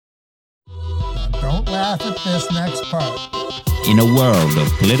laugh at this next part. In a world of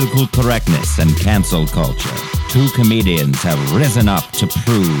political correctness and cancel culture, two comedians have risen up to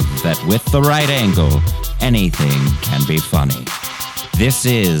prove that with the right angle, anything can be funny. This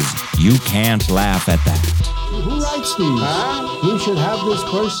is You Can't Laugh at That. Who writes these? We should have this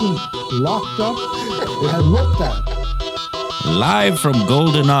person locked up and looked at. Live from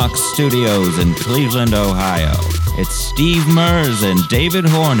Golden Ox Studios in Cleveland, Ohio, it's Steve Mers and David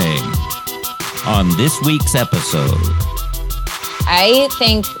Horning. On this week's episode, I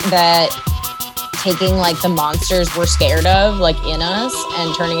think that taking like the monsters we're scared of, like in us,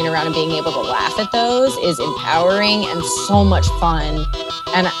 and turning it around and being able to laugh at those is empowering and so much fun.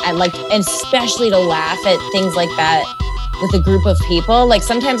 And I like, and especially to laugh at things like that with a group of people. Like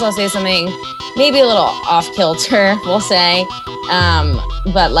sometimes I'll say something maybe a little off kilter, we'll say,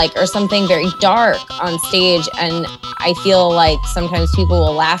 but like, or something very dark on stage. And I feel like sometimes people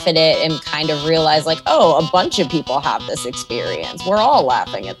will laugh at it and kind of realize like, oh, a bunch of people have this experience. We're all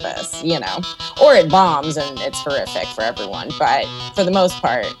laughing at this, you know, or it bombs and it's horrific for everyone. But for the most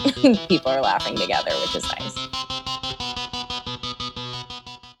part, people are laughing together, which is nice.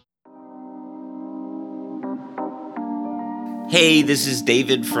 Hey, this is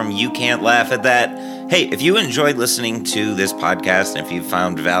David from You Can't Laugh at That. Hey, if you enjoyed listening to this podcast, and if you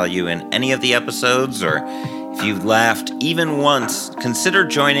found value in any of the episodes, or if you laughed even once, consider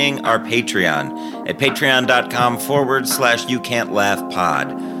joining our Patreon at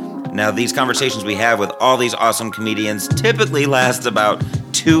patreon.com/YouCan'tLaughPod. Now, these conversations we have with all these awesome comedians typically last about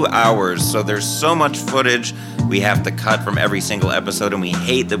 2 hours, so there's so much footage we have to cut from every single episode, and we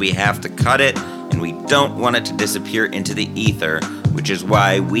hate that we have to cut it, and we don't want it to disappear into the ether, which is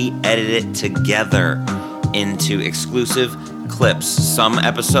why we edit it together into exclusive clips. Some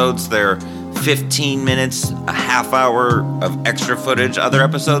episodes, they're 15 minutes, a half hour of extra footage. Other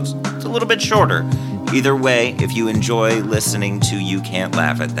episodes, it's a little bit shorter. Either way, if you enjoy listening to You Can't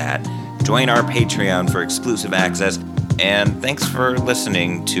Laugh at That, join our Patreon for exclusive access. And thanks for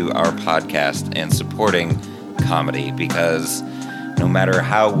listening to our podcast and supporting comedy, because no matter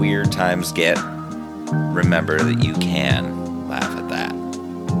how weird times get, remember that you can laugh at that.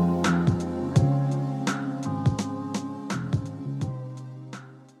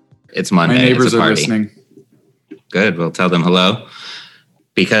 It's Monday. My neighbors it's a are party. listening. Good. We'll tell them hello,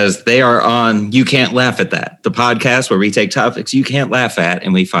 because they are on You Can't Laugh at That, the podcast where we take topics you can't laugh at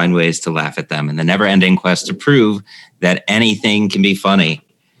and we find ways to laugh at them in the never-ending quest to prove that anything can be funny.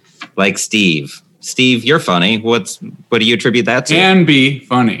 Like Steve. Steve, you're funny. What do you attribute that to? Can be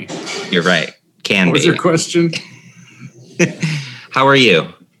funny. You're right. Can What was be. your question? How are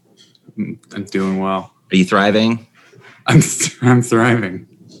you? I'm doing well. Are you thriving? I'm thriving.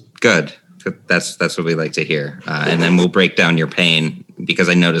 Good. That's what we like to hear. And then we'll break down your pain, because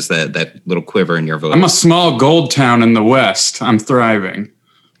I noticed that little quiver in your voice. I'm a small gold town in the West. I'm thriving.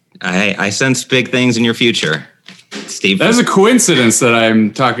 I sense big things in your future, Steve. That is a coincidence that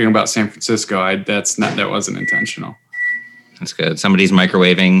I'm talking about San Francisco. That wasn't intentional. That's good. Somebody's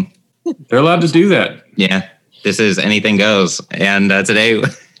microwaving. They're allowed to do that. Yeah. This is Anything Goes. And today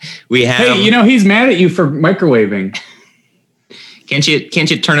we have... Hey, you know, he's mad at you for microwaving. Can't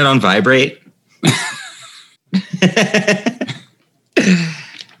you turn it on vibrate?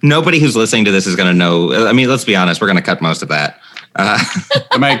 Nobody who's listening to this is going to know. I mean, let's be honest. We're going to cut most of that.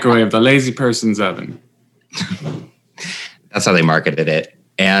 The microwave, the lazy person's oven. That's how they marketed it.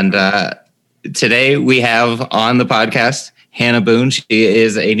 And today we have on the podcast Hannah Boone. She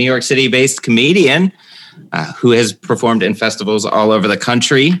is a New York City-based comedian who has performed in festivals all over the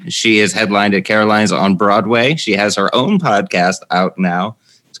country. She is headlined at Caroline's on Broadway. She has her own podcast out now.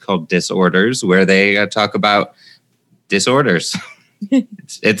 It's called Disorders, where they talk about disorders.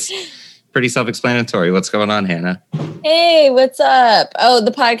 It's pretty self-explanatory. What's going on, Hannah? Hey, what's up? Oh,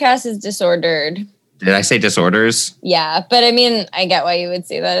 the podcast is Disordered. Did I say disorders? Yeah, but I mean, I get why you would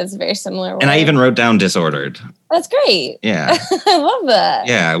say that. It's a very similar word. And I even wrote down disordered. That's great. Yeah. I love that.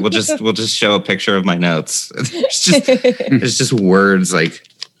 Yeah, we'll just show a picture of my notes. There's just words like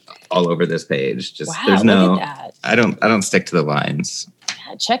all over this page. Just wow, there's no look at that. I don't stick to the lines.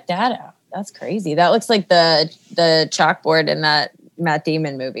 Yeah, check that out. That's crazy. That looks like the chalkboard in that Matt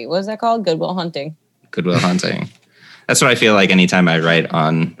Damon movie. What was that called? Good Will Hunting. Good Will Hunting. That's what I feel like anytime I write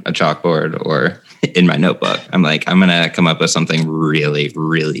on a chalkboard or in my notebook. I'm like, I'm going to come up with something really,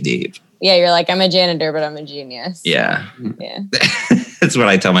 really deep. Yeah, you're like, I'm a janitor, but I'm a genius. Yeah. Yeah. That's what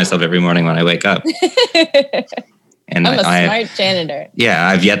I tell myself every morning when I wake up. And I'm a smart janitor. Yeah,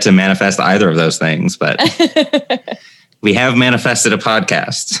 I've yet to manifest either of those things, but we have manifested a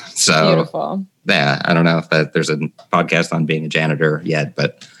podcast. So beautiful. Yeah, I don't know if there's a podcast on being a janitor yet,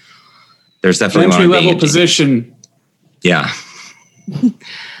 but There's definitely entry one being level a position. Yeah.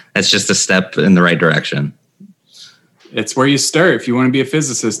 That's just a step in the right direction. It's where you start. If you want to be a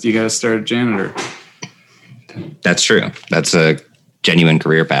physicist, you got to start a janitor. That's true. That's a genuine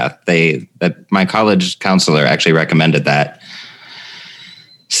career path. My college counselor actually recommended that.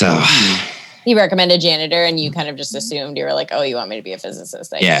 So he recommended janitor, and you kind of just assumed, you were like, oh, you want me to be a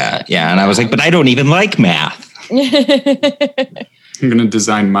physicist? Yeah. And I was like, but I don't even like math. I'm going to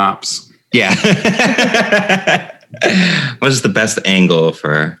design mops. Yeah. What is the best angle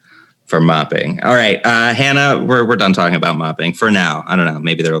for mopping? All right, Hannah, we're done talking about mopping for now. I don't know.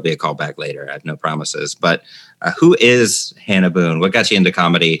 Maybe there will be a callback later. I have no promises. But who is Hannah Boone? What got you into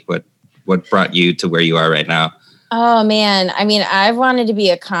comedy? What brought you to where you are right now? Oh, man. I mean, I've wanted to be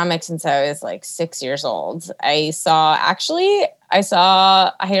a comic since I was like 6 years old. I don't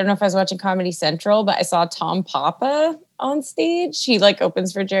know if I was watching Comedy Central, but I saw Tom Papa on stage. He like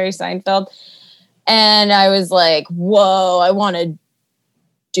opens for Jerry Seinfeld. And I was like, whoa, I want to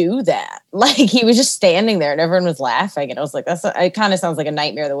do that. Like, he was just standing there and everyone was laughing. And I was like, it kind of sounds like a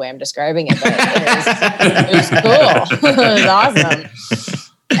nightmare the way I'm describing it, but it was cool. It was awesome.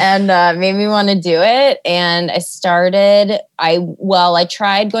 And made me want to do it. And I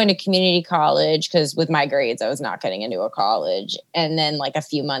tried going to community college because with my grades, I was not getting into a college. And then like a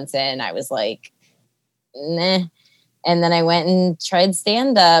few months in, I was like, nah. And then I went and tried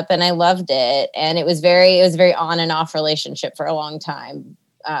stand up and I loved it. And it was very on and off relationship for a long time,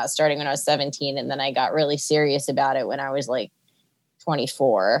 starting when I was 17. And then I got really serious about it when I was like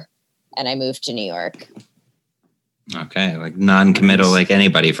 24 and I moved to New York. Okay, like non-committal, like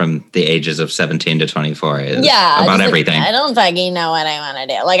anybody from the ages of 17 to 24 is about everything. I don't fucking know what I want to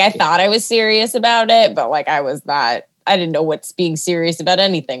do. Like, I thought I was serious about it, but like I was not. I didn't know what being serious about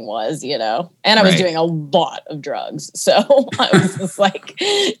anything was, you know? And I was doing a lot of drugs. So I was just like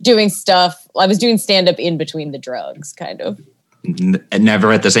doing stuff. I was doing stand-up in between the drugs, kind of.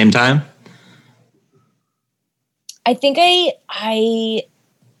 Never at the same time? I think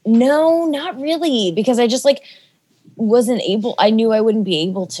no, not really. Because I just like wasn't able, I knew I wouldn't be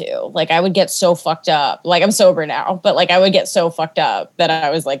able to. Like, I would get so fucked up. Like, I'm sober now, but like I would get so fucked up that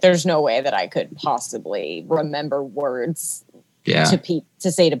I was like, there's no way that I could possibly remember words to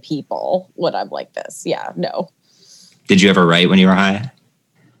say to people when I'm like this. Yeah, no. Did you ever write when you were high?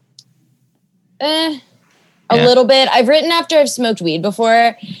 A little bit. I've written after I've smoked weed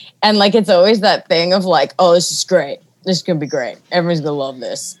before, and like it's always that thing of like, oh, this is great. This is gonna be great. Everyone's gonna love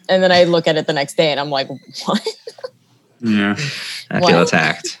this. And then I look at it the next day and I'm like, what? Yeah. I feel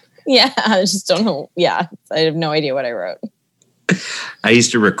attacked. Yeah, I just don't know. Yeah, I have no idea what I wrote. I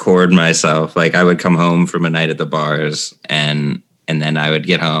used to record myself. Like, I would come home from a night at the bars and then I would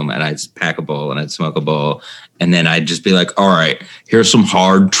get home and I'd pack a bowl and I'd smoke a bowl. And then I'd just be like, all right, here's some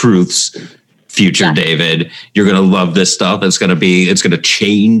hard truths. Future David, you're going to love this stuff. It's going to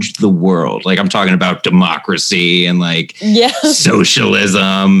change the world. Like, I'm talking about democracy and like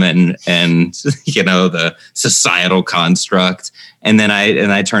socialism and, you know, the societal construct. And then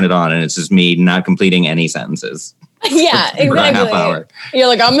I turn it on and it's just me not completing any sentences. Yeah, exactly. For a half hour. You're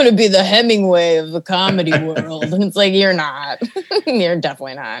like, I'm going to be the Hemingway of the comedy world. And it's like, you're not. You're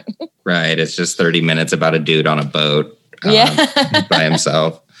definitely not. Right. It's just 30 minutes about a dude on a boat by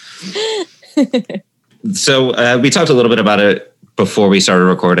himself. So we talked a little bit about it before we started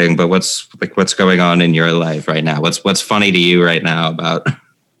recording, but what's going on in your life right now? What's funny to you right now about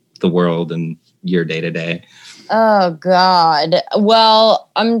the world and your day to day? Oh God. Well,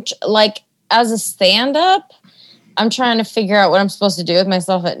 I'm like, as a stand-up, I'm trying to figure out what I'm supposed to do with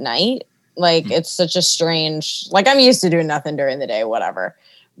myself at night. Like, it's such a strange, like, I'm used to doing nothing during the day, whatever.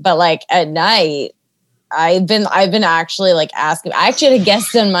 But like at night, I've been actually like asking. I actually had a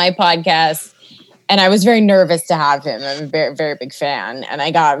guest on my podcast, and I was very nervous to have him. I'm a very, very big fan, and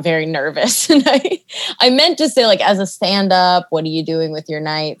I got very nervous. And I meant to say, like, as a stand-up, what are you doing with your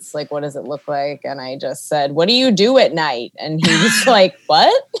nights? Like, what does it look like? And I just said, what do you do at night? And he was like,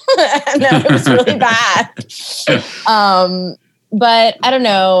 what? And then it was really bad. But I don't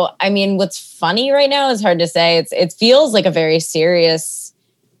know. I mean, what's funny right now is hard to say. It feels like a very serious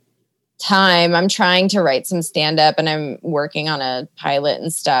time. I'm trying to write some stand-up and I'm working on a pilot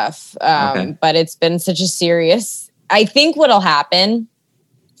and stuff. But it's been such a serious, I think what'll happen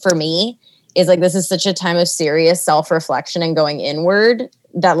for me is like, this is such a time of serious self-reflection and going inward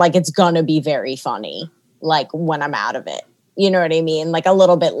that like, it's gonna be very funny. Like when I'm out of it, you know what I mean? Like a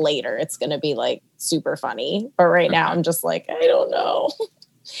little bit later, it's gonna be like super funny. But right now I'm just like, I don't know.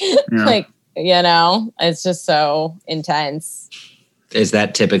 Like, you know, it's just so intense. Is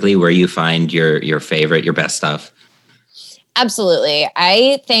that typically where you find your favorite, your best stuff? Absolutely.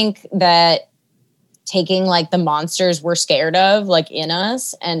 I think that taking like the monsters we're scared of, like in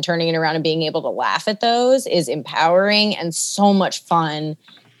us, and turning it around and being able to laugh at those is empowering and so much fun.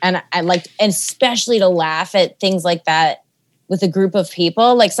 And I like, and especially to laugh at things like that with a group of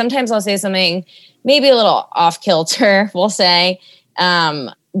people. Like sometimes I'll say something maybe a little off kilter, we'll say,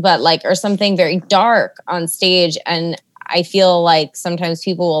 but like, or something very dark on stage. And I feel like sometimes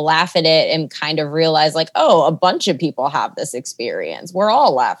people will laugh at it and kind of realize like, oh, a bunch of people have this experience. We're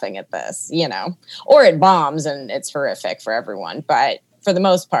all laughing at this, you know, or it bombs and it's horrific for everyone. But for the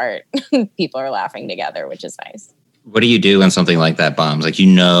most part, people are laughing together, which is nice. What do you do when something like that bombs? Like, you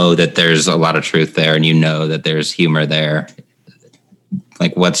know that there's a lot of truth there and you know that there's humor there.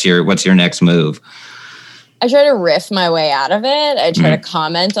 Like, what's your next move? I try to riff my way out of it. I try to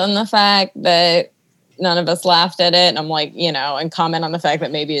comment on the fact that none of us laughed at it. And I'm like, you know, and comment on the fact that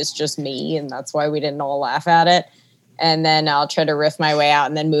maybe it's just me and that's why we didn't all laugh at it. And then I'll try to riff my way out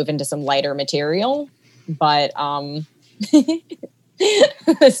and then move into some lighter material. But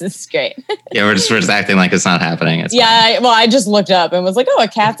this is great. Yeah, we're just acting like it's not happening. It's I just looked up and was like, oh, a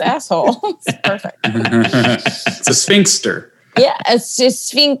cat's asshole. It's perfect. It's a sphinxter. Yeah, it's a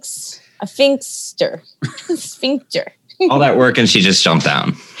sphinxter. Sphincter. all that work and she just jumped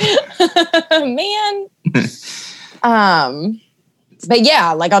down. Man. But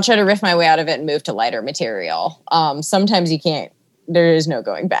yeah, like I'll try to riff my way out of it and move to lighter material. Sometimes you can't, there is no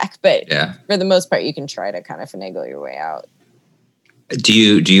going back, but yeah, for the most part, you can try to kind of finagle your way out. Do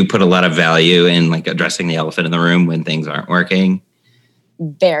you put a lot of value in like addressing the elephant in the room when things aren't working?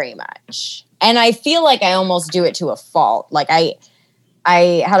 Very much. And I feel like I almost do it to a fault. Like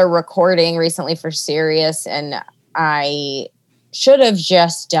I had a recording recently for Sirius and I should have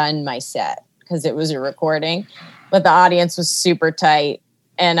just done my set because it was a recording, but the audience was super tight.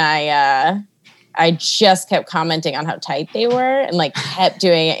 And I just kept commenting on how tight they were and like kept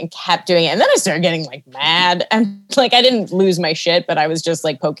doing it. And then I started getting like mad and like, I didn't lose my shit, but I was just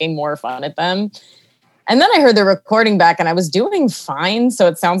like poking more fun at them. And then I heard the recording back and I was doing fine. So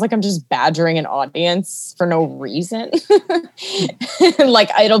it sounds like I'm just badgering an audience for no reason. Like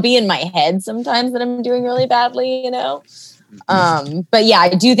it'll be in my head sometimes that I'm doing really badly, you know? But yeah, I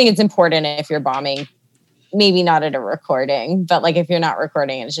do think it's important if you're bombing, maybe not at a recording, but like if you're not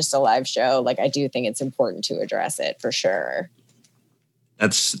recording and it's just a live show, like I do think it's important to address it for sure.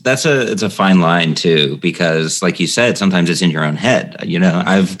 It's a fine line too, because like you said, sometimes it's in your own head. You know,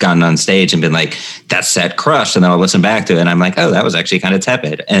 I've gotten on stage and been like, that set crushed. And then I'll listen back to it and I'm like, oh, that was actually kind of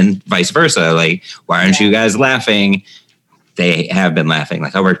tepid, and vice versa. Like, why aren't you guys laughing? They have been laughing.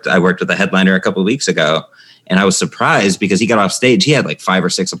 Like I worked with a headliner a couple of weeks ago and I was surprised because he got off stage. He had like 5 or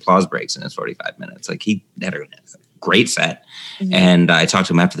 6 applause breaks in his 45 minutes. Like he had a great set. Mm-hmm. And I talked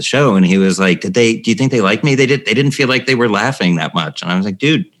to him after the show and he was like, do you think they like me? They didn't feel like they were laughing that much. And I was like,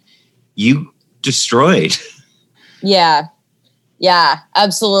 dude, you destroyed. Yeah,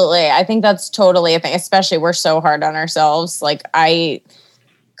 absolutely. I think that's totally a thing, especially we're so hard on ourselves. Like I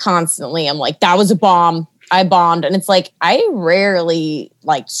constantly am like, that was a bomb. I bombed. And it's like, I rarely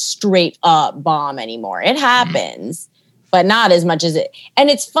like straight up bomb anymore. It happens, but not as much as it. And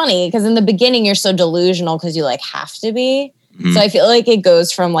it's funny because in the beginning, you're so delusional because you like have to be. Mm-hmm. So I feel like it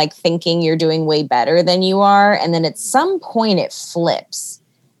goes from like thinking you're doing way better than you are. And then at some point it flips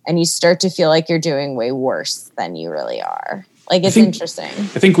and you start to feel like you're doing way worse than you really are. Like it's interesting.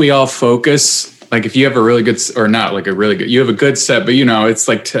 I think we all focus, like if you have a really good, or not like a really good, you have a good set, but you know, it's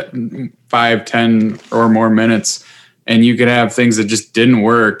like 5, 10 or more minutes and you could have things that just didn't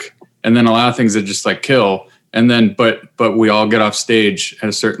work. And then a lot of things that just like kill. And then, but we all get off stage at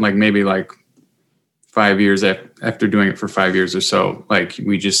a certain, like maybe like 5 years after doing it for 5 years or so, like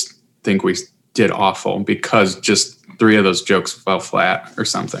we just think we did awful because just 3 of those jokes fell flat or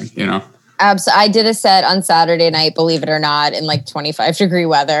something, you know? I did a set on Saturday night, believe it or not, in like 25-degree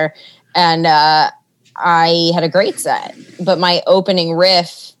weather. And I had a great set, but my opening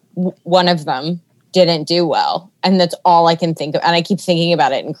riff, one of them didn't do well. And that's all I can think of. And I keep thinking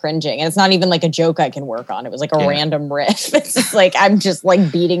about it and cringing. And it's not even like a joke I can work on. It was like a random riff. It's just like, I'm just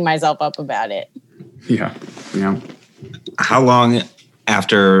like beating myself up about it. Yeah. How long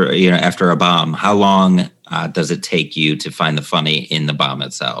after a bomb, how long does it take you to find the funny in the bomb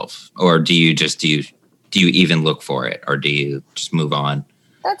itself? Or do you even look for it? Or do you just move on?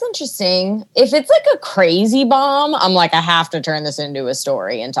 That's interesting. If it's like a crazy bomb, I'm like, I have to turn this into a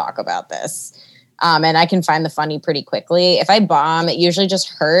story and talk about this. And I can find the funny pretty quickly. If I bomb, it usually just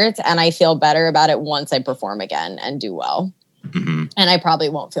hurts and I feel better about it once I perform again and do well. Mm-hmm. And I probably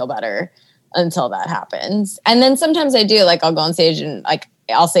won't feel better until that happens. And then sometimes I do, like I'll go on stage and like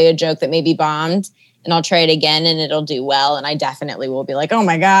I'll say a joke that maybe bombed and I'll try it again and it'll do well. And I definitely will be like, oh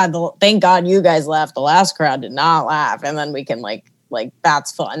my God, thank God you guys laughed. The last crowd did not laugh. And then we can like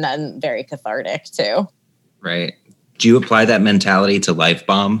that's fun and very cathartic too. Right. Do you apply that mentality to life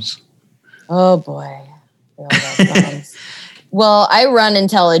bombs? Oh boy. Well, I run and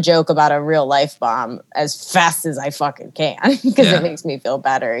tell a joke about a real life bomb as fast as I fucking can because it makes me feel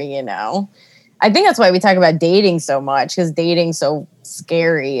better, you know? I think that's why we talk about dating so much, because dating's so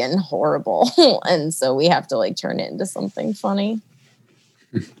scary and horrible. And so we have to like turn it into something funny.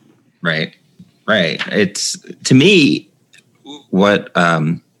 Right. It's, to me, what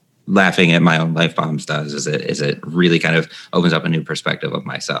laughing at my own life bombs does is it really kind of opens up a new perspective of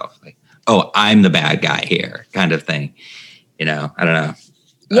myself. Like, oh, I'm the bad guy here kind of thing. You know, I don't know.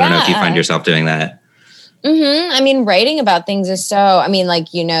 I don't know if you find yourself doing that. Mm-hmm. I mean, writing about things is so, I mean,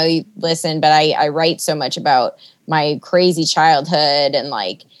 like, you know, you listen, but I write so much about my crazy childhood and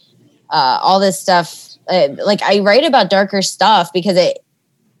like all this stuff. Like I write about darker stuff because it,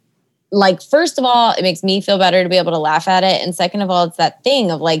 like, first of all, it makes me feel better to be able to laugh at it. And second of all, it's that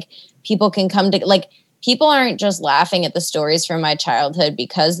thing of like, people can come to, like, people aren't just laughing at the stories from my childhood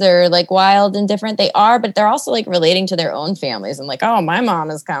because they're like wild and different. They are, but they're also like relating to their own families and like, oh, my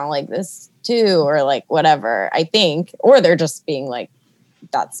mom is kind of like this too, or like whatever, I think, or they're just being like,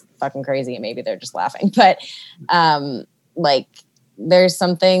 that's fucking crazy. And maybe they're just laughing. But like there's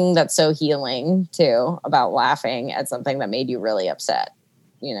something that's so healing too about laughing at something that made you really upset,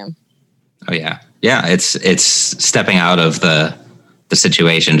 you know? Oh yeah. Yeah. It's stepping out of the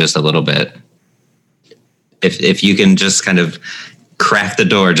situation just a little bit. If you can just kind of crack the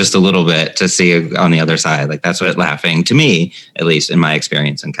door just a little bit to see on the other side, like that's what laughing, to me, at least in my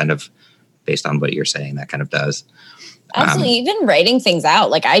experience and kind of based on what you're saying, that kind of does. Absolutely. Even writing things out.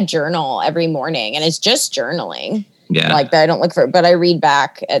 Like I journal every morning and it's just journaling. Yeah. Like that I don't look for, but I read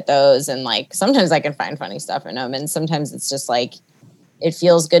back at those and like, sometimes I can find funny stuff in them. And sometimes it's just like, it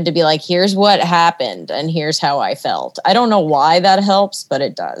feels good to be like, here's what happened and here's how I felt. I don't know why that helps, but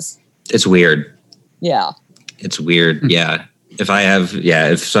it does. It's weird. Yeah. It's weird. Yeah.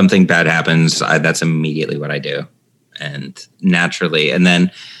 If something bad happens, that's immediately what I do. And naturally. And then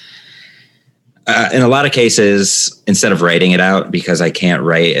in a lot of cases, instead of writing it out, because I can't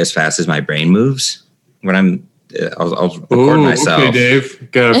write as fast as my brain moves, when I'll record myself. Okay,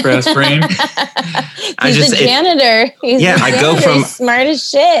 Dave, got a fast brain. He's the janitor. I go from smart as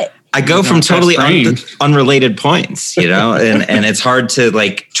shit. I go from totally unrelated points, you know, and it's hard to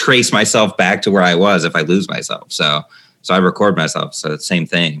like trace myself back to where I was if I lose myself. So I record myself. So it's the same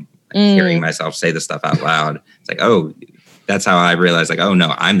thing. Hearing myself say the stuff out loud. It's like, oh, that's how I realize like, oh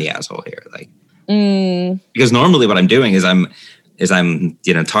no, I'm the asshole here. Like, because normally what I'm doing is I'm,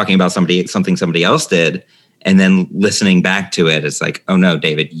 you know, talking about something somebody else did and then listening back to it. It's like, oh no,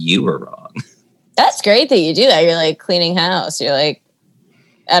 David, you were wrong. That's great that you do that. You're like cleaning house. You're like,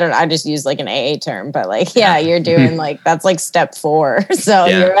 I don't know. I just use like an AA term, but like, yeah, you're doing like, that's like step 4. So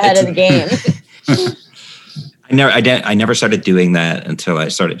you're ahead of the game. I never started doing that until I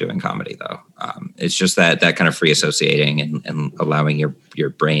started doing comedy though. It's just that kind of free associating and allowing your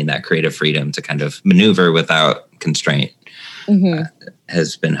brain that creative freedom to kind of maneuver without constraint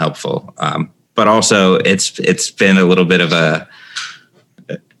has been helpful. But also it's been a little bit of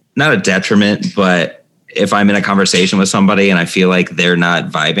not a detriment, but if I'm in a conversation with somebody and I feel like they're not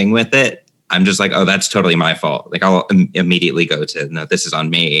vibing with it, I'm just like, oh, that's totally my fault. Like I'll immediately go to, no, this is on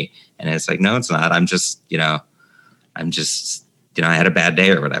me. And it's like, no, it's not. I had a bad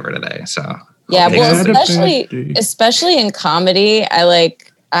day or whatever today. So yeah, well, especially in comedy,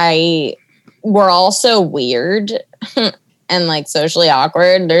 we're all so weird and like socially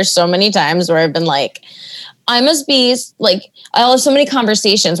awkward. There's so many times where I've been like, I must be like, I'll have so many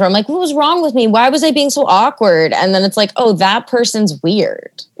conversations where I'm like, what was wrong with me? Why was I being so awkward? And then it's like, oh, that person's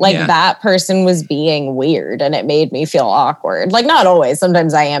weird. Like that person was being weird and it made me feel awkward. Like not always.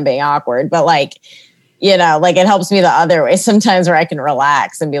 Sometimes I am being awkward, but like, you know, like it helps me the other way sometimes where I can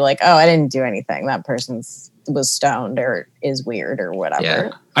relax and be like, oh, I didn't do anything. That person was stoned or is weird or whatever.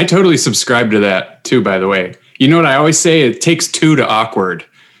 Yeah. I totally subscribe to that too, by the way. You know what I always say? It takes 2 to awkward.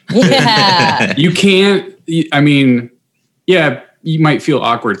 Yeah. You can't, I mean, yeah, you might feel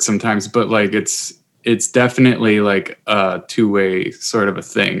awkward sometimes, but like it's definitely like a 2-way sort of a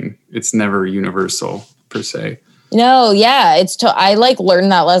thing. It's never universal per se. No, yeah, I like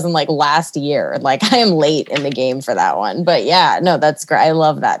learned that lesson like last year. Like I am late in the game for that one, but yeah, no, that's great. I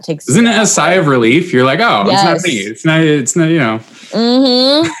love that. Isn't it a sigh of relief? You're like, oh, yes. It's not me. It's not, you know.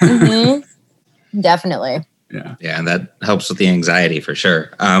 Definitely. Yeah. Yeah. And that helps with the anxiety for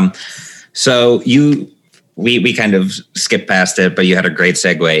sure. So we kind of skipped past it, but you had a great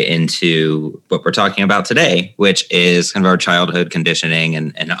segue into what we're talking about today, which is kind of our childhood conditioning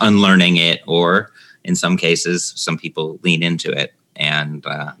and unlearning it, or in some cases, some people lean into it and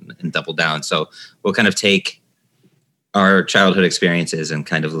double down. So we'll kind of take our childhood experiences and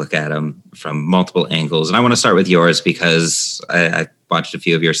kind of look at them from multiple angles. And I want to start with yours because I watched a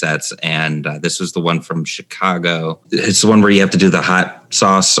few of your sets, and this was the one from Chicago. It's the one where you have to do the hot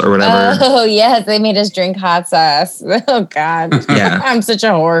sauce or whatever. Oh, yes. They made us drink hot sauce. Oh, God. Yeah. I'm such a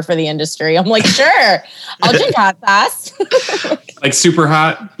whore for the industry. I'm like, sure, I'll drink hot sauce. Like super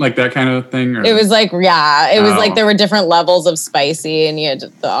hot, like that kind of thing? Or? It was like, yeah, it was like there were different levels of spicy, and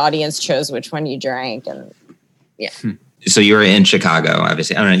the audience chose which one you drank. And yeah. So you were in Chicago,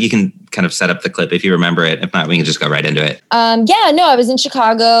 obviously. I don't know. You can kind of set up the clip if you remember it. If not, we can just go right into it. I was in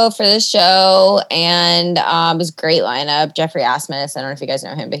Chicago for this show, and it was a great lineup. Jeffrey Asmus, I don't know if you guys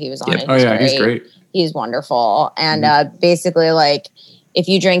know him, but he was on it. Oh, yeah, he's great. He's wonderful. And basically, like, if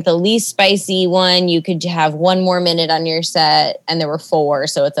you drank the least spicy one, you could have 1 more minute on your set, and there were 4.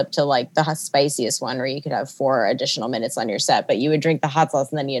 So it's up to like the spiciest one where you could have 4 additional minutes on your set, but you would drink the hot sauce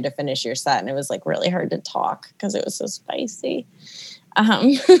and then you had to finish your set. And it was like really hard to talk because it was so spicy.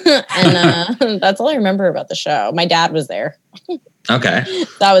 And that's all I remember about the show. My dad was there. Okay.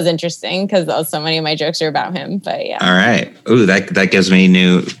 That was interesting because so many of my jokes are about him, but yeah. All right. Ooh, that gives me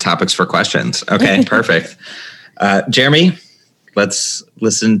new topics for questions. Okay, perfect. Jeremy, let's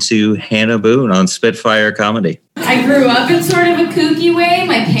listen to Hannah Boone on Spitfire Comedy. I grew up in sort of a kooky way.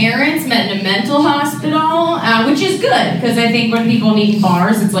 My parents met in a mental hospital, which is good because I think when people meet in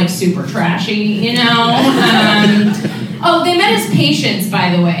bars, it's like super trashy, you know? They met as patients,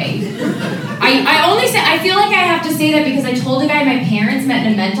 by the way. I feel like I have to say that because I told a guy my parents met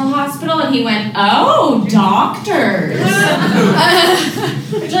in a mental hospital and he went, oh, doctors.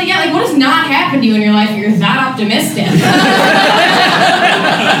 Which like, yeah, like what has not happened to you in your life that you're that optimistic?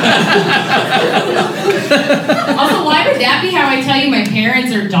 Also, why would that be how I tell you my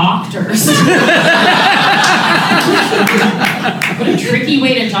parents are doctors? What a tricky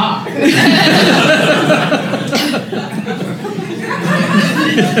way to talk.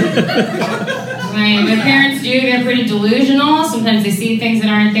 My parents do get pretty delusional. Sometimes they see things that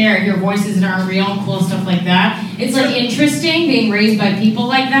aren't there, hear voices that aren't real, and cool stuff like that. It's like interesting being raised by people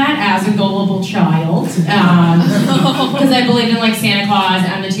like that as a gullible child. Because I believed in like Santa Claus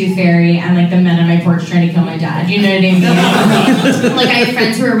and the Tooth Fairy and like the men on my porch trying to kill my dad. You know what I mean? Like I have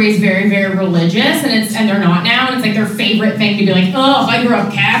friends who are raised very, very religious and they're not now. And it's like their favorite thing to be like, oh, if I grew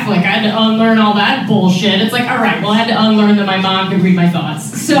up Catholic, I had to unlearn all that bullshit. It's like, all right, well I had to unlearn that my mom could read my thoughts.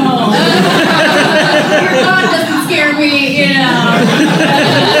 So your God doesn't scare me, you know.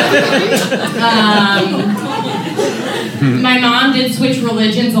 My mom did switch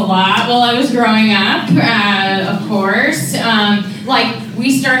religions a lot while I was growing up, of course. We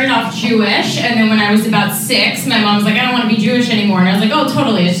started off Jewish, and then when I was about 6, my mom was like, I don't want to be Jewish anymore. And I was like, oh,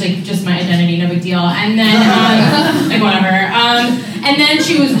 totally. It's like just my identity, no big deal. And then, like, whatever. And then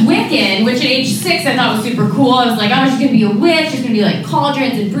she was Wiccan, which at age 6 I thought was super cool. I was like, oh, she's going to be a witch. She's going to be like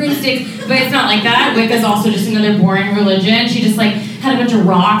cauldrons and broomsticks. But it's not like that. Wicca's also just another boring religion. She just like had a bunch of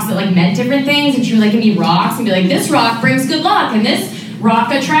rocks that like meant different things. And she would like give me rocks and be like, this rock brings good luck. And this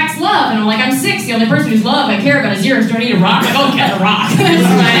rock attracts love. And I'm like, I'm 6. The only person whose love I care about is yours. Do I need a rock? Like, oh, get a rock. That's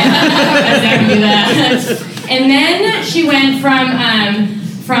fine. I can do that. And then she went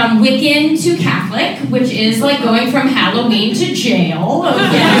from Wiccan to Catholic, which is like going from Halloween to jail.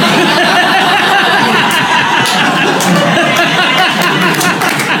 Okay.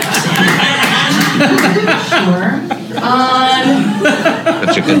 Sure.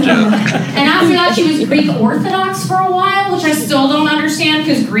 That's a good joke. And after that, she was Greek Orthodox for a while, which I still don't understand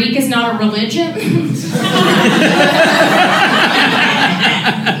because Greek is not a religion.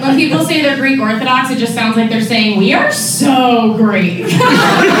 When people say they're Greek Orthodox, it just sounds like they're saying, we are so Greek.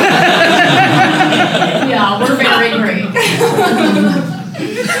 Yeah, we're very Greek.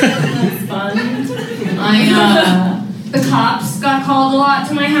 That's fun. The cops got called a lot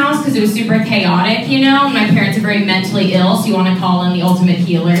to my house because it was super chaotic, you know? My parents are very mentally ill, so you want to call in the ultimate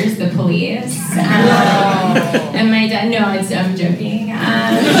healers, the police. And my dad, no, I'm joking. She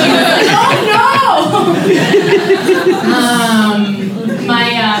was like, oh no!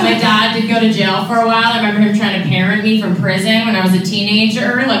 My dad did go to jail for a while. I remember him trying to parent me from prison when I was a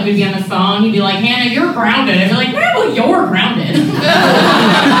teenager. Like, we'd be on the phone, he'd be like, Hannah, you're grounded. I'd be like, well, you're grounded.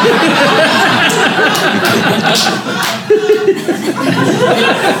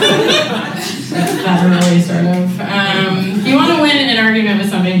 Really, sort of. If you want to win an argument with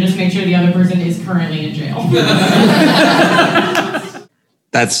somebody, just make sure the other person is currently in jail.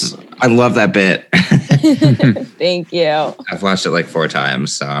 I love that bit. Thank you. I've watched it like 4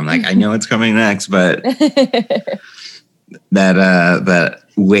 times, so I'm like, I know it's coming next, but that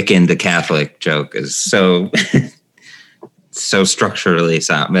Wiccan to Catholic joke is so so structurally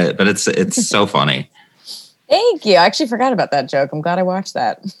sound, but it's so funny. Thank you. I actually forgot about that joke. I'm glad I watched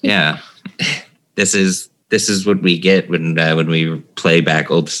that. Yeah, this is what we get when we play back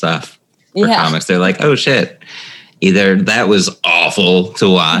old stuff for comics. They're like, oh shit, either that was awful to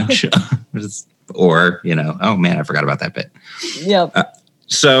watch, or oh man, I forgot about that bit. Yep.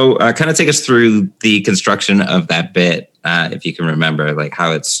 So kind of take us through the construction of that bit, if you can remember, like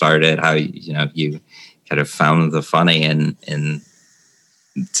how it started, how you kind of found the funny in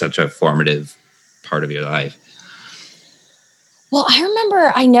such a formative part of your life. Well, I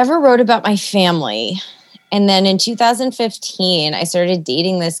remember I never wrote about my family. And then in 2015, I started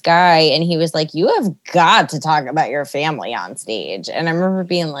dating this guy, and he was like, you have got to talk about your family on stage. And I remember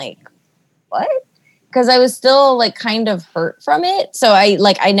being like, what? Because I was still like kind of hurt from it. So I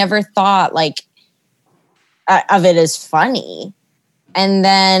never thought like of it as funny. And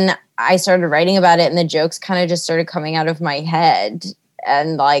then I started writing about it, and the jokes kind of just started coming out of my head.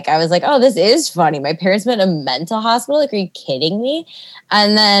 And like, I was like, oh, this is funny. My parents met in a mental hospital. Like, are you kidding me?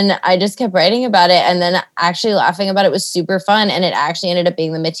 And then I just kept writing about it. And then actually laughing about it was super fun. And it actually ended up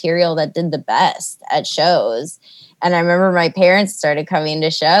being the material that did the best at shows. And I remember my parents started coming to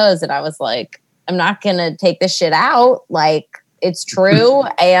shows, and I was like, I'm not going to take this shit out. Like, it's true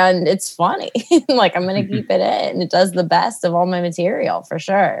and it's funny. Like, I'm going to keep it in. And it does the best of all my material for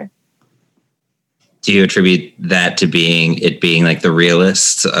sure. Do you attribute that to being like the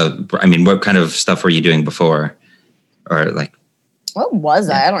realist of, I mean, what kind of stuff were you doing before? Or like, what was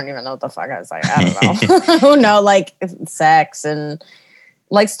I? I don't even know what the fuck I was like. I don't know. I don't know, like sex and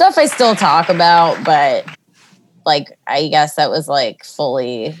like stuff I still talk about, but like, I guess that was like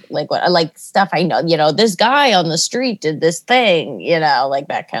fully like what, like stuff I know, this guy on the street did this thing, like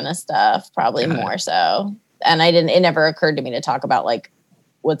that kind of stuff, probably more so. And it never occurred to me to talk about like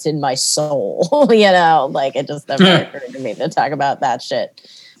what's in my soul, like it just never occurred to me to talk about that shit.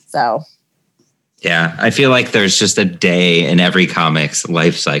 So. Yeah, I feel like there's just a day in every comic's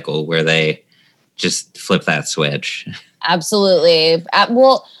life cycle where they just flip that switch. Absolutely.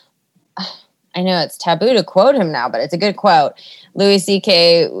 Well, I know it's taboo to quote him now, but it's a good quote. Louis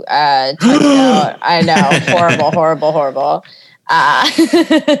C.K. Talked about, I know, horrible.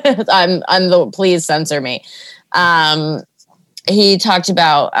 Please censor me. He talked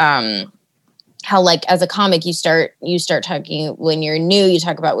about how, like, as a comic, you start talking when you're new. You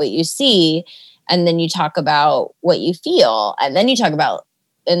talk about what you see, and then you talk about what you feel, and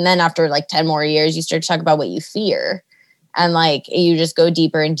then after like 10 more years, you start to talk about what you fear, and like you just go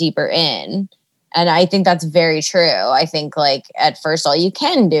deeper and deeper in. And I think that's very true. I think like at first, all you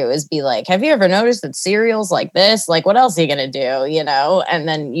can do is be like, have you ever noticed that cereal's like this? Like, what else are you gonna do? And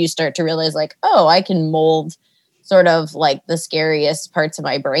then you start to realize like, oh, I can mold sort of like the scariest parts of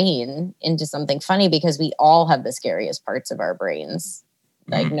my brain into something funny, because we all have the scariest parts of our brains.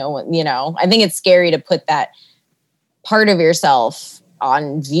 Like no one, I think it's scary to put that part of yourself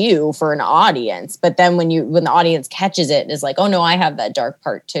on view for an audience. But then when the audience catches it and is like, oh no, I have that dark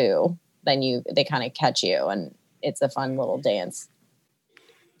part too, then they kind of catch you, and it's a fun little dance.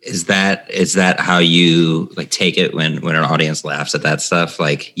 Is that how you like take it when an audience laughs at that stuff?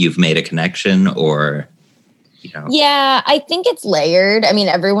 Like you've made a connection, or Yeah, I think it's layered. I mean,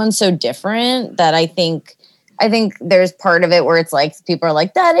 everyone's so different that I think there's part of it where it's like people are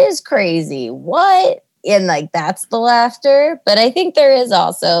like, that is crazy. What? And like that's the laughter. But I think there is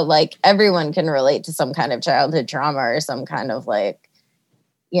also like everyone can relate to some kind of childhood trauma or some kind of like,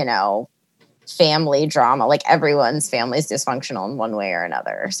 family drama. Like everyone's family is dysfunctional in one way or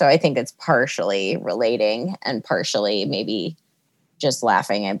another. So I think it's partially relating and partially maybe just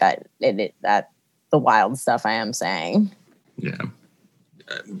laughing at that the wild stuff I am saying. Yeah.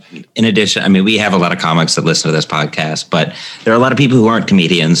 In addition, I mean, we have a lot of comics that listen to this podcast, but there are a lot of people who aren't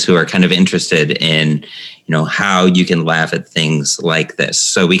comedians who are kind of interested in, how you can laugh at things like this.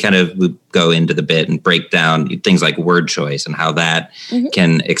 So we go into the bit and break down things like word choice and how that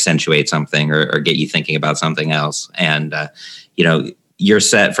can accentuate something or get you thinking about something else. And, your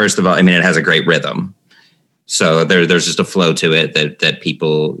set, first of all, I mean, it has a great rhythm. So there's just a flow to it that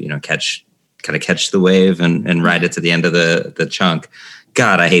people, catch the wave and ride it to the end of the chunk.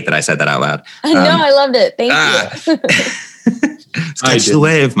 God, I hate that I said that out loud. I know, I loved it. Thank you. Catch the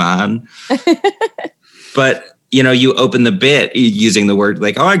wave, man. But, you open the bit using the word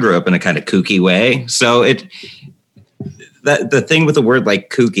like, oh, I grew up in a kind of kooky way. So the thing with the word like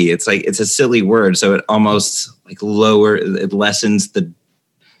kooky, it's like, it's a silly word. So it almost like it lessens the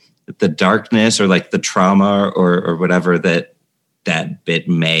the darkness or like the trauma or whatever that bit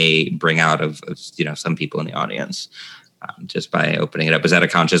may bring out of some people in the audience just by opening it up. Is that a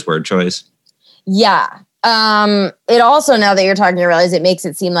conscious word choice? Yeah. It also, now that you're talking, you realize it makes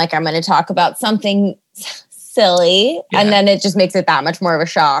it seem like I'm going to talk about something silly. Yeah. And then it just makes it that much more of a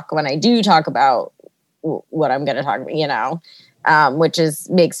shock when I do talk about what I'm going to talk about, which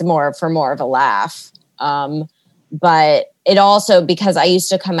makes it more of a laugh. But it also, because I used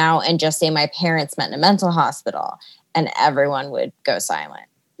to come out and just say my parents met in a mental hospital and everyone would go silent.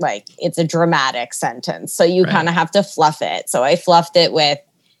 Like, it's a dramatic sentence. So you kind of have to fluff it. So I fluffed it with,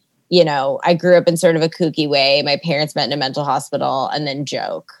 I grew up in sort of a kooky way. My parents met in a mental hospital, and then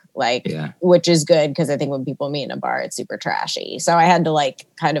joke, which is good because I think when people meet in a bar, it's super trashy. So I had to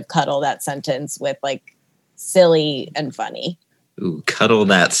kind of cuddle that sentence with silly and funny. Ooh, cuddle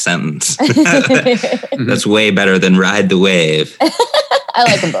that sentence. That's way better than ride the wave. I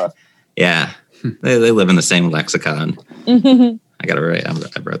like them both. Yeah. They live in the same lexicon. I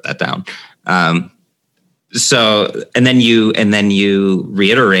wrote that down. So, and then you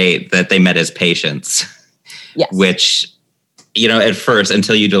reiterate that they met as patients. Yes. Which, at first,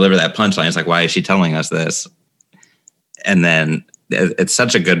 until you deliver that punchline, it's like, why is she telling us this? And then it's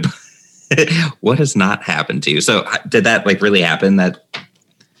such a good, what has not happened to you? So did that really happen? That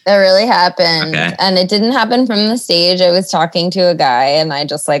really happened. Okay. And it didn't happen from the stage. I was talking to a guy and I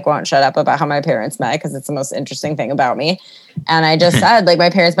just won't shut up about how my parents met because it's the most interesting thing about me. And I just said my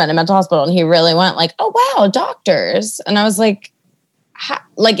parents met in a mental hospital, and he really went oh, wow, doctors. And I was like,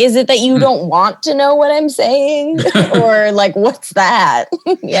 is it that you don't want to know what I'm saying? Or what's that?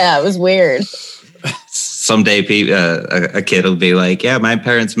 Yeah, it was weird. Someday a kid will be like, yeah, my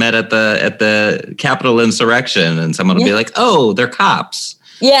parents met at the Capitol insurrection. And someone will be like, oh, they're cops.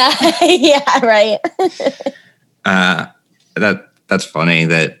 Yeah. Yeah. Right. That's funny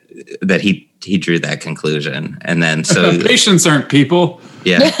that he drew that conclusion. And then so patients aren't people.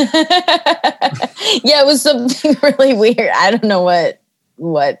 Yeah. Yeah. It was something really weird. I don't know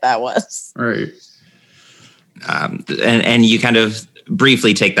what that was. Right. And you kind of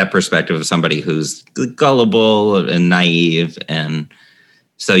briefly take that perspective of somebody who's gullible and naive, and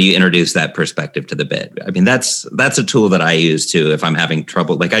so you introduce that perspective to the bit. I mean, that's a tool that I use too if I'm having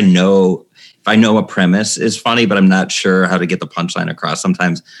trouble. I know if I know a premise is funny, but I'm not sure how to get the punchline across.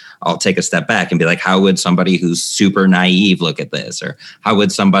 Sometimes I'll take a step back and be like, how would somebody who's super naive look at this? Or how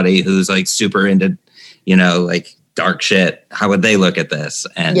would somebody who's super into, dark shit, how would they look at this?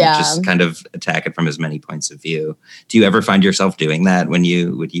 And just kind of attack it from as many points of view. Do you ever find yourself doing that when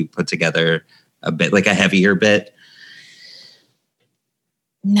you put together a bit, a heavier bit?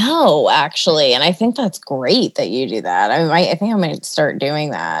 No, actually. And I think that's great that you do that. I think I might start doing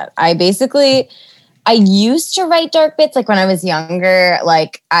that. I used to write dark bits. When I was younger,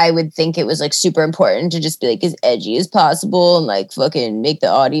 I would think it was super important to just be as edgy as possible and fucking make the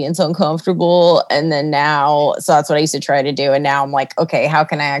audience uncomfortable. And then now, so that's what I used to try to do. And now I'm okay, how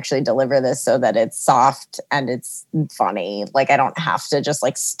can I actually deliver this so that it's soft and it's funny? I don't have to just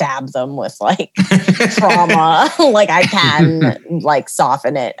stab them with trauma. I can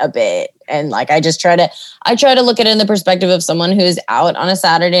soften it a bit. And I try to look at it in the perspective of someone who's out on a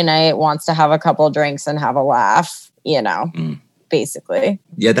Saturday night, wants to have a couple drinks and have a laugh, basically.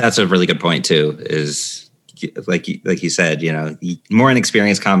 Yeah, that's a really good point too, is like you said, more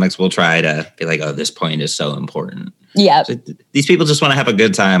inexperienced comics will try to be oh, this point is so important. Yeah. So these people just want to have a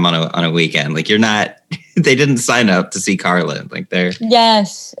good time on a weekend. You're not, they didn't sign up to see Carlin. They're.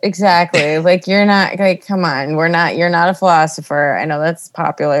 Yes, exactly. You're not come on, you're not a philosopher. I know that's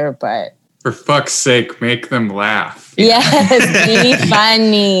popular, but. For fuck's sake, make them laugh. Yes, be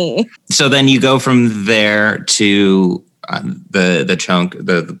funny. So then you go from there to the chunk,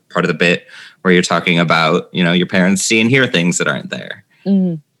 the part of the bit where you're talking about, your parents see and hear things that aren't there.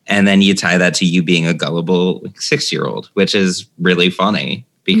 Mm-hmm. And then you tie that to you being a gullible 6-year-old, which is really funny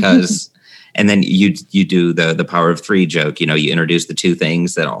because, and then you do the power of 3 joke. You introduce the 2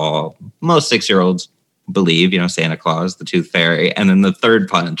 things that most 6-year-olds believe, Santa Claus, the Tooth Fairy, and then the third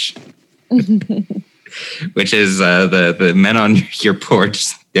punch. Which is the men on your porch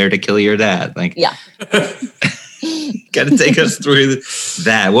there to kill your dad. Yeah. Got to take us through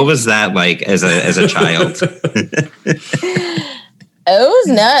that. What was that like as a child? It was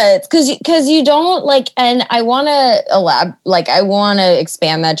nuts because you don't and I want to I want to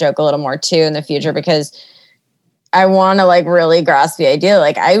expand that joke a little more too in the future because I want to really grasp the idea.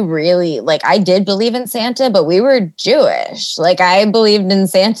 I really I did believe in Santa, but we were Jewish. I believed in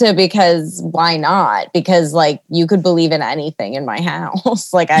Santa because why not? Because you could believe in anything in my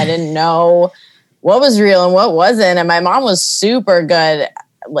house. I didn't know what was real and what wasn't. And my mom was super good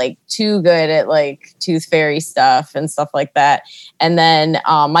like too good at like tooth fairy stuff and stuff like that. And then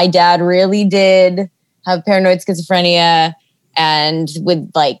my dad really did have paranoid schizophrenia, and would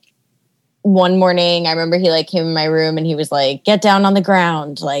like one morning, I remember he like came in my room and he was like, get down on the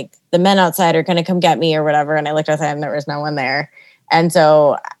ground. Like the men outside are going to come get me or whatever. And I looked outside and there was no one there. And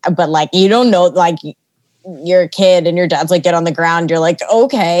so, but like, you don't know, like you're a kid and your dad's like, get on the ground. You're like,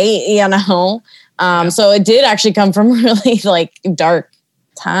 okay, you know? So it did actually come from really like dark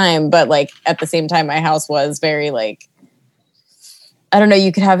time. But like at the same time, my house was very like, I don't know,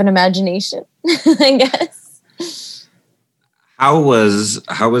 you could have an imagination, I guess. How was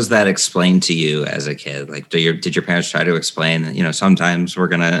that explained to you as a kid? Like, did your parents try to explain that, you know, sometimes we're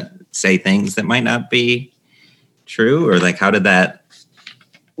going to say things that might not be true? Or like, how did that?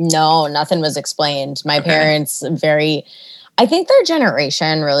 No, nothing was explained. My parents I think their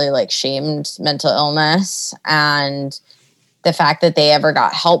generation really like shamed mental illness, and the fact that they ever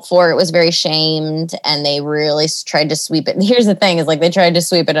got help for it was very shamed, and they really tried to sweep it. And here's the thing is like they tried to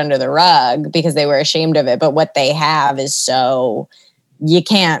sweep it under the rug because they were ashamed of it. But what they have is so you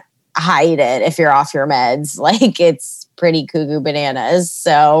can't hide it if you're off your meds. Like it's pretty cuckoo bananas.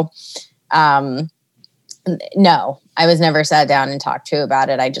 So no, I was never sat down and talked to about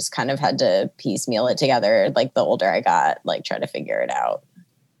it. I just kind of had to piecemeal it together. Like the older I got, like try to figure it out.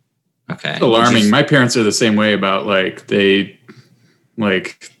 Okay. It's alarming. My parents are the same way about like they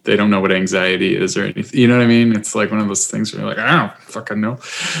don't know what anxiety is or anything. You know what I mean? It's like one of those things where you're like, I don't fucking know.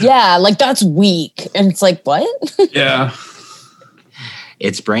 Yeah, like that's weak. And it's like, what? Yeah.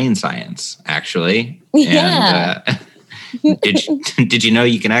 It's brain science, actually. Yeah. And, did you know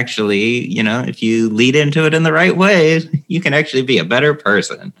you can actually, you know, if you lead into it in the right way, you can actually be a better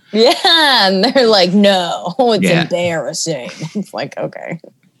person. Yeah. And they're like, no, it's embarrassing. It's like, okay.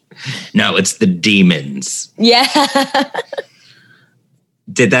 No, it's the demons. Yeah.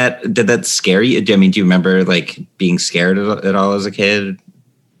 Did that scare you? I mean, do you remember like being scared at all as a kid,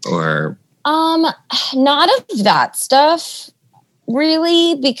 or? Not of that stuff,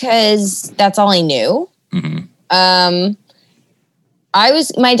 really, because that's all I knew. Mm-hmm.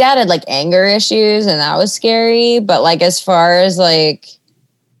 My dad had like anger issues, and that was scary. But like as far as like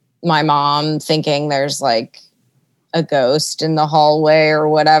my mom thinking there's like a ghost in the hallway or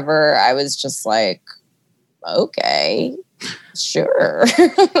whatever, I was just like, okay, sure.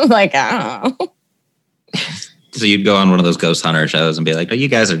 Like, I don't know. So you'd go on one of those ghost hunter shows and be like, oh, you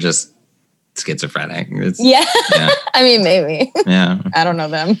guys are just schizophrenic. Yeah. I mean, maybe. Yeah. I don't know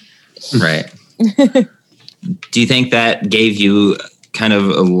them. Right. Do you think that gave you kind of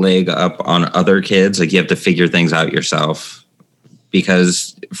a leg up on other kids? Like you have to figure things out yourself?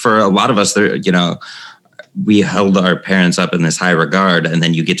 Because for a lot of us, there, you know, we held our parents up in this high regard, and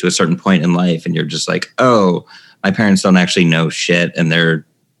then you get to a certain point in life and you're just like, oh, my parents don't actually know shit, and they're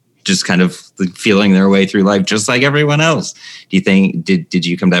just kind of feeling their way through life just like everyone else. Do you think, did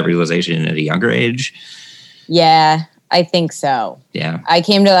you come to that realization at a younger age? Yeah, I think so. Yeah. I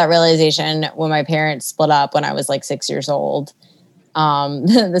came to that realization when my parents split up when I was like 6 years old.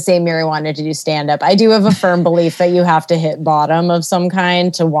 The same year I wanted to do stand-up. I do have a firm belief that you have to hit bottom of some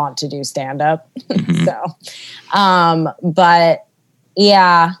kind to want to do stand-up. Mm-hmm. But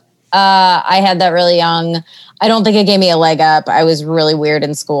yeah, I had that really young. I don't think it gave me a leg up. I was really weird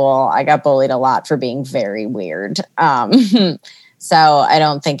in school. I got bullied a lot for being very weird. So I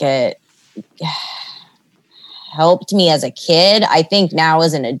don't think it helped me as a kid. I think now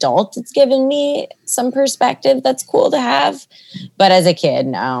as an adult, it's given me some perspective that's cool to have. But as a kid,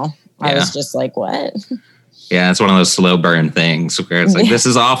 no. I was just like, what? Yeah, it's one of those slow burn things where it's like, this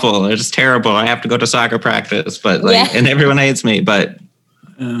is awful. It's terrible. I have to go to soccer practice, but like, and everyone hates me. But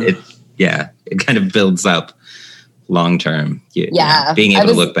it kind of builds up long term. You know, being able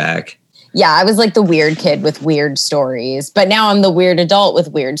to look back. Yeah, I was like the weird kid with weird stories, but now I'm the weird adult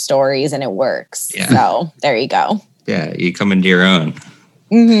with weird stories, and it works. Yeah. So there you go. Yeah, you come into your own.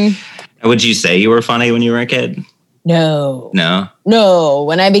 Mm-hmm. Would you say you were funny when you were a kid? No. No?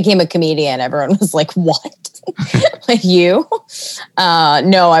 When I became a comedian, everyone was like, what? Like you?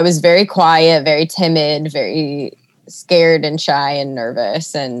 No, I was very quiet, very timid, very scared and shy and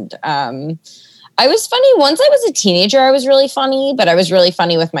nervous. And I was funny. Once I was a teenager, I was really funny, but I was really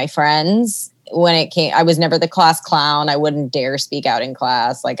funny with my friends. When it came, I was never the class clown. I wouldn't dare speak out in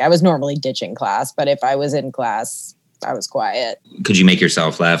class. Like I was normally ditching class, but if I was in class, I was quiet. Could you make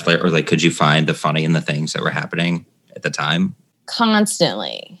yourself laugh, or could you find the funny in the things that were happening at the time?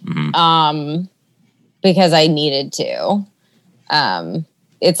 Constantly. Mm-hmm. Because I needed to.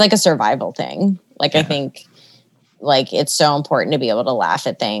 It's like a survival thing. Like I think like, it's so important to be able to laugh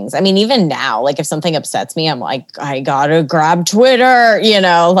at things. I mean, even now, like if something upsets me, I'm like, I gotta grab Twitter,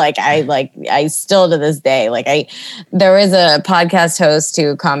 like I still to this day, there was a podcast host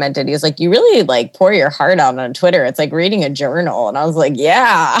who commented, he was like, you really like pour your heart out on Twitter. It's like reading a journal. And I was like,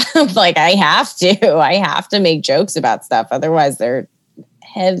 yeah, like I have to make jokes about stuff. Otherwise they're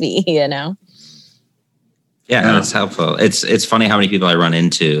heavy, Yeah, that's helpful. It's funny how many people I run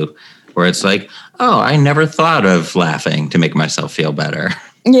into where it's like, oh, I never thought of laughing to make myself feel better.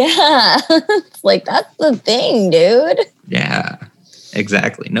 Yeah. It's like, that's the thing, dude. Yeah,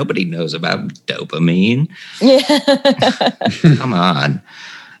 exactly. Nobody knows about dopamine. Yeah. Come on.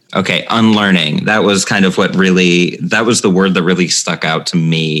 Okay, unlearning. That was kind of that was the word that really stuck out to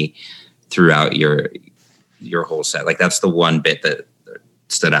me throughout your whole set. Like that's the one bit that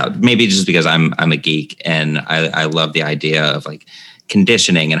stood out. Maybe just because I'm a geek and I love the idea of like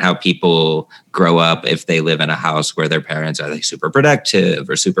conditioning and how people grow up if they live in a house where their parents are like super protective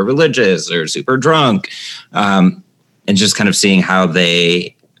or super religious or super drunk, and just kind of seeing how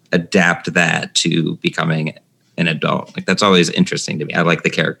they adapt that to becoming an adult. Like that's always interesting to me. I like the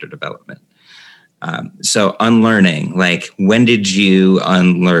character development. So unlearning, like when did you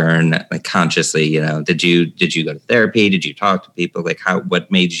unlearn, like consciously, did you go to therapy? Did you talk to people? Like what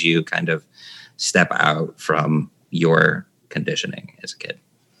made you kind of step out from your conditioning as a kid?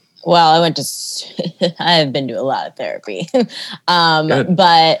 Well, I've been to a lot of therapy.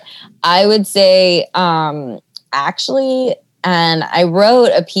 But I would say, actually, and I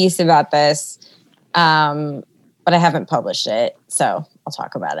wrote a piece about this, but I haven't published it. So I'll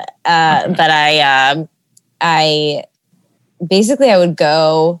talk about it. But I basically, I would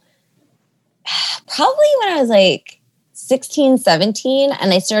go probably when I was like 16, 17,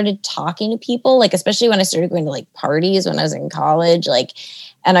 and I started talking to people, like, especially when I started going to like parties when I was in college, like,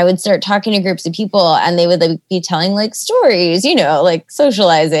 and I would start talking to groups of people and they would like be telling like stories, like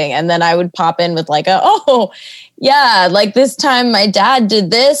socializing. And then I would pop in with like, oh yeah, like this time my dad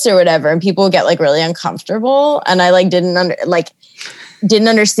did this or whatever. And people would get like really uncomfortable. And I like didn't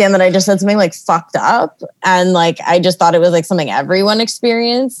understand that I just said something like fucked up. And like, I just thought it was like something everyone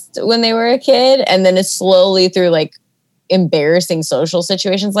experienced when they were a kid. And then it's slowly through like embarrassing social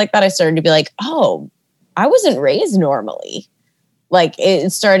situations like that, I started to be like, oh, I wasn't raised normally. Like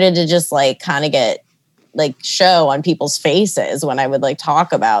it started to just like kind of get like show on people's faces when I would like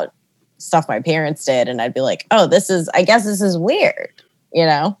talk about stuff my parents did. And I'd be like, oh, I guess this is weird,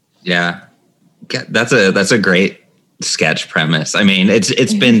 Yeah. That's a great sketch premise. I mean,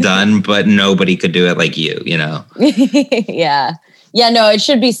 it's been done, but nobody could do it like you. Yeah. No, it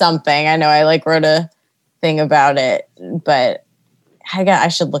should be something. I know I like wrote a thing about it, but I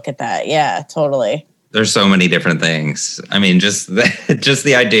should look at that. Yeah, totally. There's so many different things. I mean, just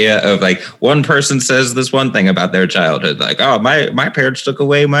the idea of like one person says this one thing about their childhood, like, oh, my parents took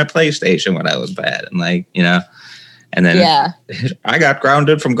away my PlayStation when I was bad, and like, and then I got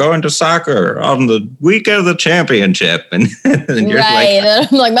grounded from going to soccer on the week of the championship. And you're right. And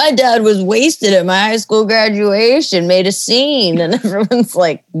I'm like, my dad was wasted at my high school graduation, made a scene. And everyone's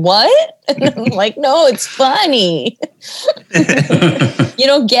like, what? And I'm like, no, it's funny. You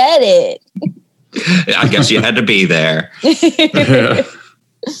don't get it. I guess you had to be there.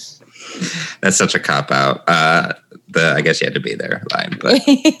 That's such a cop-out. I guess you had to be there line, but...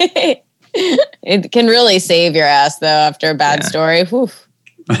 It can really save your ass though after a bad story.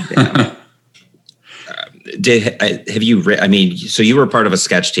 Yeah. Have you I mean, so you were part of a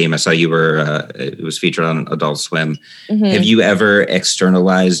sketch team. I saw you were it was featured on Adult Swim. Mm-hmm. Have you ever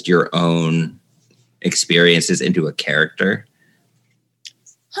externalized your own experiences into a character?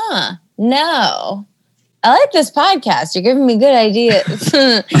 No. I like this podcast. You're giving me good ideas.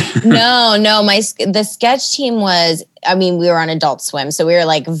 No. The sketch team was, I mean, we were on Adult Swim, so we were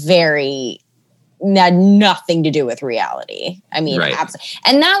like had nothing to do with reality. I mean, right. Absolutely.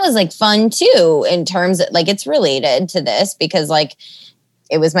 And that was like fun too, in terms of like, it's related to this because like,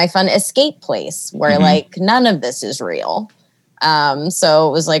 it was my fun escape place where like none of this is real. So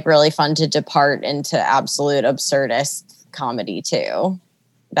it was like really fun to depart into absolute absurdist comedy too.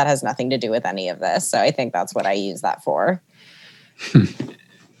 That has nothing to do with any of this. So I think that's what I use that for.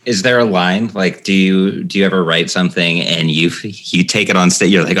 Is there a line? Like, do you ever write something and you take it on stage?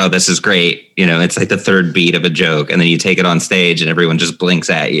 You're like, oh, this is great. It's like the third beat of a joke. And then you take it on stage and everyone just blinks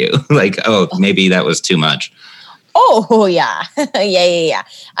at you. Like, oh, maybe that was too much. Oh, yeah. Yeah.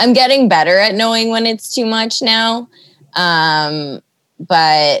 I'm getting better at knowing when it's too much now.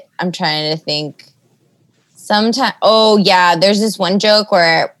 But I'm trying to think. Sometimes, oh yeah, there's this one joke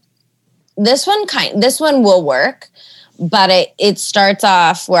where this one will work, but it starts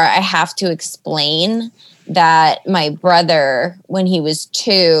off where I have to explain that my brother, when he was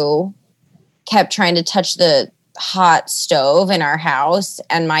 2, kept trying to touch the hot stove in our house.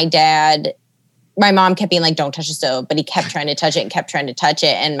 And my mom kept being like, don't touch the stove. But he kept trying to touch it and kept trying to touch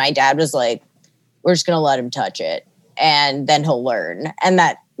it. And my dad was like, we're just going to let him touch it. And then he'll learn. And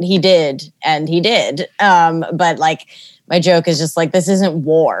that he did. And he did. But like, my joke is just like, this isn't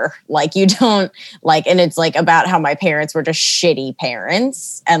war. Like, you don't like, and it's like about how my parents were just shitty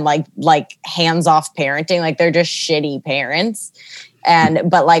parents and like hands-off parenting. Like, they're just shitty parents.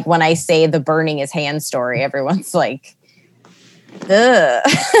 But like, when I say the burning his hand story, everyone's like, ugh.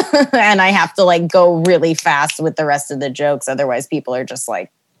 And I have to like go really fast with the rest of the jokes. Otherwise people are just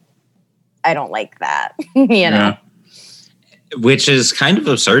like, I don't like that, you know? Yeah. Which is kind of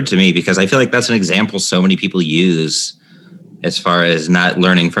absurd to me because I feel like that's an example so many people use as far as not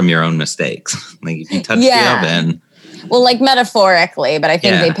learning from your own mistakes. Like, if you touch the oven. Well, like metaphorically, but I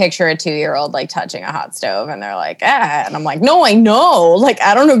think they picture a 2-year-old like touching a hot stove and they're like, and I'm like, no, I know. Like,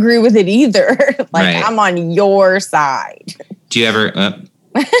 I don't agree with it either. Like, I'm on your side. Do you ever...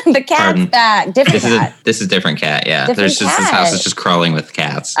 the cat's back. Different cat. This is different cat, yeah. Different This house is just crawling with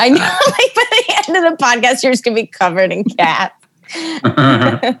cats. I know. Like, by the end of the podcast, you're just going to be covered in cats.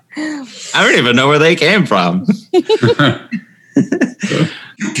 I don't even know where they came from. You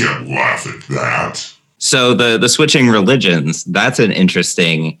can't laugh at that. So the switching religions, that's an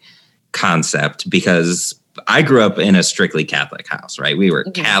interesting concept because I grew up in a strictly Catholic house, right? We were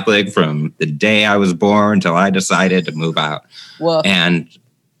Catholic from the day I was born till I decided to move out. Whoa. And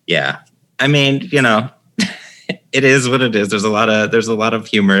yeah, I mean, you know, it is what it is. There's a lot of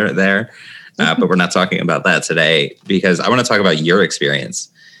humor there, but we're not talking about that today because I want to talk about your experience.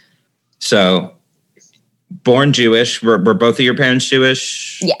 So, born Jewish, were both of your parents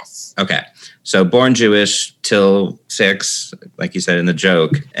Jewish? Yes. Okay. So born Jewish till 6, like you said in the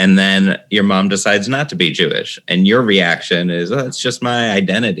joke, and then your mom decides not to be Jewish. And your reaction is, oh, it's just my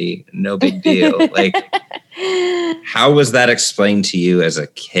identity. No big deal. Like, how was that explained to you as a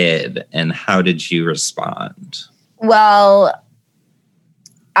kid? And how did you respond? Well,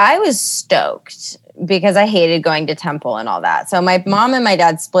 I was stoked because I hated going to temple and all that. So my mom and my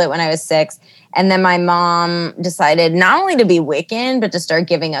dad split when I was 6. And then my mom decided not only to be Wiccan, but to start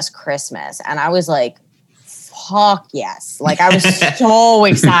giving us Christmas. And I was like, fuck yes. Like, I was so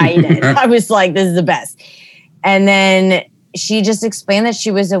excited. I was like, this is the best. And then she just explained that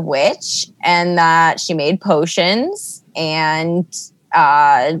she was a witch and that she made potions and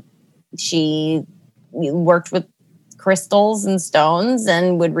she worked with crystals and stones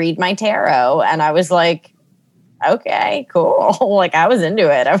and would read my tarot. And I was like, okay, cool. Like, I was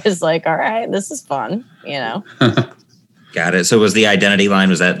into it. I was like, all right, this is fun, you know? Got it. So was the identity line,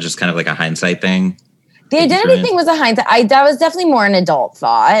 was that just kind of like a hindsight thing? The identity thing was a hindsight. That was definitely more an adult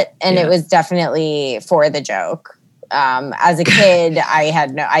thought. And it was definitely for the joke. As a kid,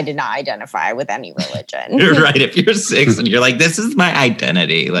 I did not identify with any religion. You're right. If you're 6 and you're like, this is my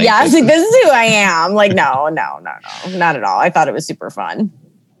identity. Like, yeah, I was like, this is who I am. Like, no, not at all. I thought it was super fun.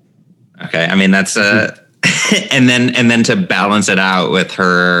 Okay. I mean, that's and then to balance it out with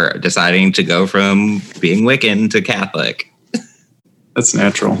her deciding to go from being Wiccan to Catholic. That's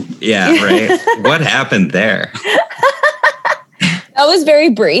natural. Yeah, right. What happened there? That was very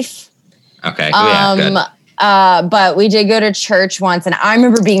brief. Okay. Yeah, good. But we did go to church once, and I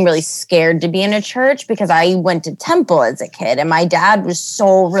remember being really scared to be in a church because I went to temple as a kid, and my dad was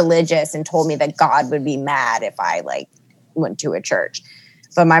so religious and told me that God would be mad if I like went to a church.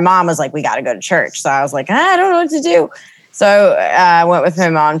 But my mom was like, we got to go to church. So I was like, I don't know what to do. So I went with my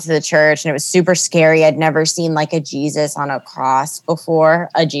mom to the church and it was super scary. I'd never seen like a Jesus on a cross before.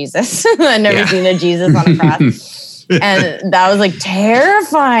 A Jesus. I'd never seen a Jesus on a cross. And that was like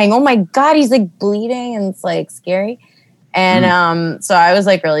terrifying. Oh my God, he's like bleeding and it's like scary. And so I was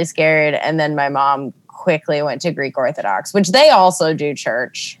like really scared. And then my mom quickly went to Greek Orthodox, which they also do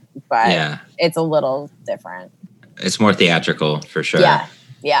church, but it's a little different. It's more theatrical for sure. Yeah.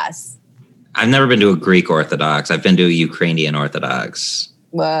 Yes. I've never been to a Greek Orthodox. I've been to a Ukrainian Orthodox.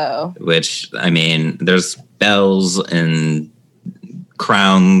 Whoa. Which, I mean, there's bells and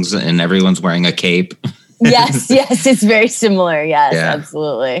crowns and everyone's wearing a cape. Yes, it's very similar. Yes,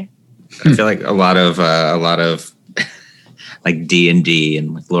 absolutely. I feel like a lot of like D&D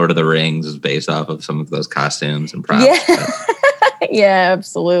and like Lord of the Rings is based off of some of those costumes and props. Yeah. Yeah,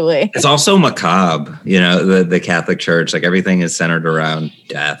 absolutely. It's also macabre, you know, the Catholic Church, like everything is centered around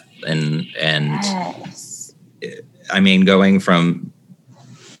death and yes. I mean, going from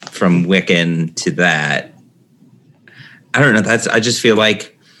Wiccan to that, I don't know, I just feel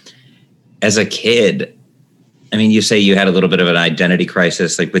like as a kid, I mean, you say you had a little bit of an identity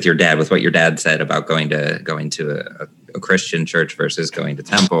crisis, like with your dad, with what your dad said about going to a Christian church versus going to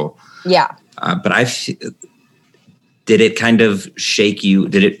temple. Yeah. But did it kind of shake you?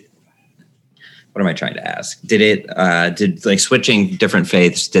 What am I trying to ask? Did like switching different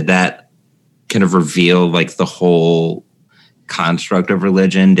faiths, did that kind of reveal like the whole construct of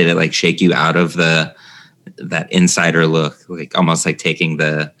religion? Did it like shake you out of that insider look, like almost like taking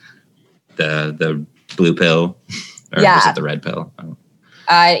the blue pill, or was it the red pill?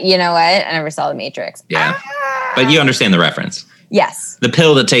 You know what? I never saw The Matrix. Yeah. But you understand the reference. Yes. The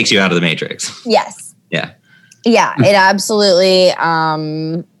pill that takes you out of the Matrix. Yes. Yeah. Yeah, it absolutely.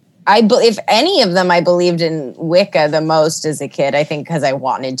 If any of them, I believed in Wicca the most as a kid. I think because I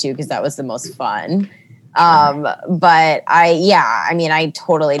wanted to, because that was the most fun. But I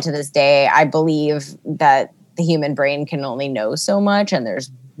totally, to this day, I believe that the human brain can only know so much, and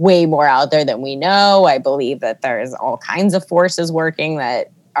there's way more out there than we know. I believe that there's all kinds of forces working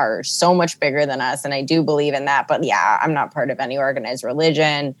that are so much bigger than us, and I do believe in that. But yeah, I'm not part of any organized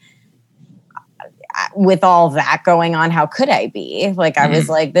religion. With all that going on, how could I be? Like, I was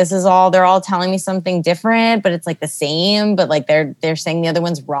like, this is all, they're all telling me something different, but it's like the same, but like they're saying the other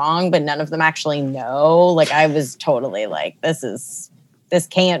one's wrong, but none of them actually know. Like, I was totally like, this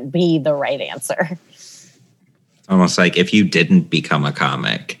can't be the right answer. Almost like if you didn't become a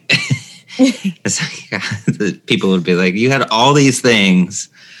comic, it's like, people would be like, you had all these things.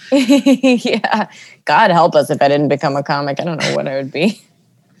 Yeah. God help us if I didn't become a comic. I don't know what I would be.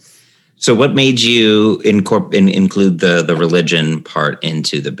 So what made you include the religion part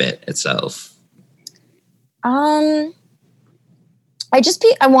into the bit itself? I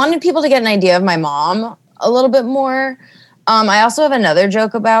wanted people to get an idea of my mom a little bit more. I also have another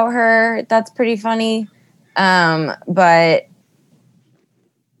joke about her that's pretty funny. But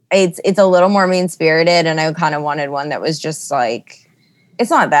it's a little more mean-spirited, and I kind of wanted one that was just like, it's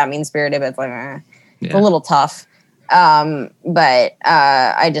not that mean-spirited, but it's like, it's a little tough. But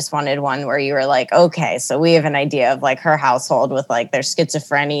I just wanted one where you were like, okay, so we have an idea of like her household with like there's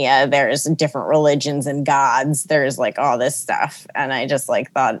schizophrenia, there's different religions and gods, there's like all this stuff. And I just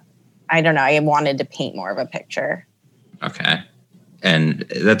like thought, I don't know, I wanted to paint more of a picture. Okay. And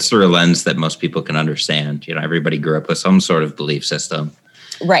that's through a lens that most people can understand. You know, everybody grew up with some sort of belief system.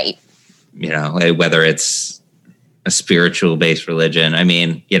 Right. You know, whether it's a spiritual based religion. I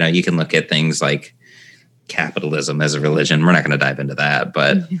mean, you know, you can look at things like capitalism as a religion. We're not going to dive into that,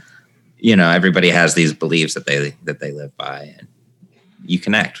 but you know, everybody has these beliefs that they live by, and you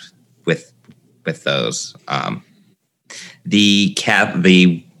connect with those. The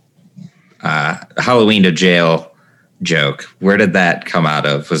Halloween to jail joke, where did that come out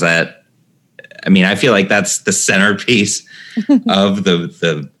of? Was that, I mean, I feel like that's the centerpiece of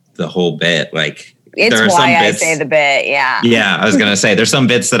the whole bit. Like, it's there are why some I bits, say the bit. Yeah. Yeah. I was going to say there's some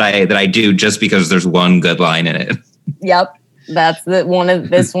bits that I do just because there's one good line in it. Yep. That's this one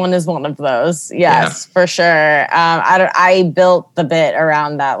is one of those. Yes, for sure. I built the bit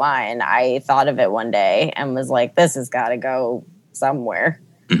around that line. I thought of it one day and was like, this has got to go somewhere.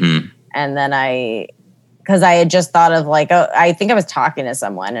 Mm-hmm. And then because I had just thought of like, I think I was talking to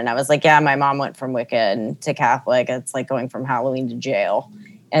someone and I was like, yeah, my mom went from Wicca to Catholic. It's like going from Halloween to jail.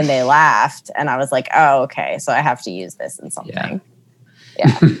 And they laughed. And I was like, oh, okay. So I have to use this in something.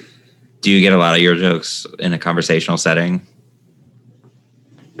 Yeah. Do you get a lot of your jokes in a conversational setting?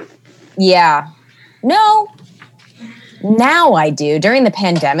 Yeah. No. Now I do. During the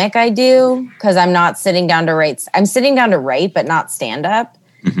pandemic, I do. Because I'm not sitting down to write. I'm sitting down to write, but not stand up.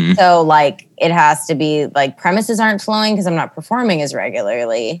 Mm-hmm. So like it has to be like premises aren't flowing because I'm not performing as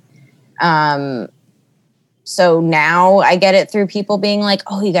regularly. So now I get it through people being like,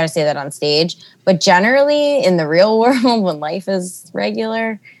 oh, you got to say that on stage. But generally in the real world, when life is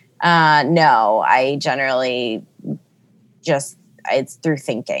regular, no, I generally just, it's through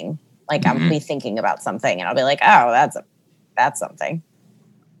thinking. Like I'll be thinking about something and I'll be like, oh, that's something.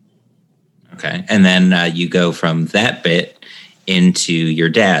 Okay. And then you go from that bit into your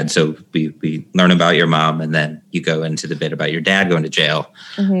dad. So we learn about your mom and then you go into the bit about your dad going to jail.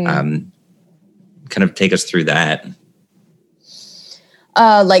 Mm-hmm. Kind of take us through that.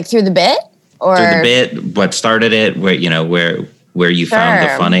 Like through the bit? Or through the bit, what started it, where you found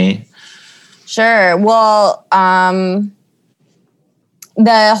the funny? Sure. Well,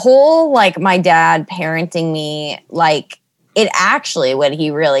 the whole, like, my dad parenting me, like, it actually, what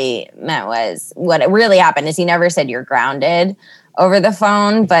he really meant was, what really happened is he never said you're grounded over the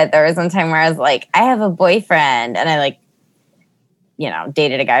phone, but there was one time where I was like, I have a boyfriend, and I, like,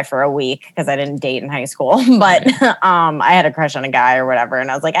 dated a guy for a week because I didn't date in high school, but I had a crush on a guy or whatever, and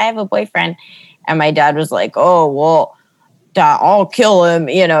I was like, I have a boyfriend, And my dad was like, oh, well, I'll kill him,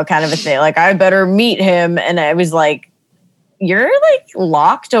 kind of a thing. Like, I better meet him. And I was like, you're like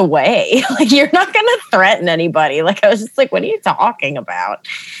locked away. Like, you're not going to threaten anybody. Like, I was just like, what are you talking about?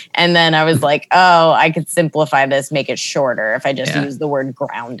 And then I was like, oh, I could simplify this, make it shorter if I just use the word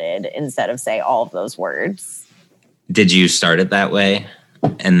grounded instead of say all of those words. Did you start it that way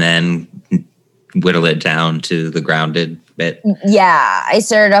and then whittle it down to the grounded bit? Yeah, I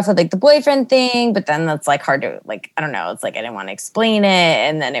started off with like the boyfriend thing, but then that's like hard to like, I don't know. It's like, I didn't want to explain it.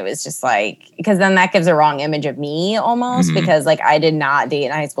 And then it was just like, because then that gives a wrong image of me almost because like I did not date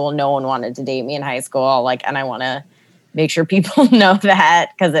in high school. No one wanted to date me in high school. Like, and I want to make sure people know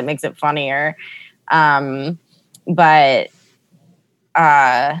that because it makes it funnier. Yeah,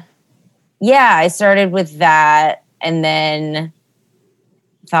 I started with that and then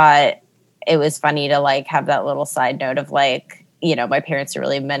thought it was funny to like have that little side note of like, my parents are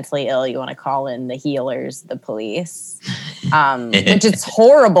really mentally ill. You want to call in the healers, the police, which is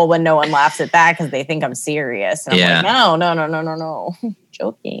horrible when no one laughs at that because they think I'm serious. And I'm like, no,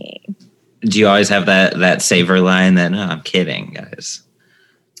 joking. Do you always have that saver line that, no, I'm kidding, guys?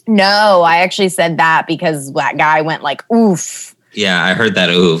 No, I actually said that because that guy went like, oof. Yeah, I heard that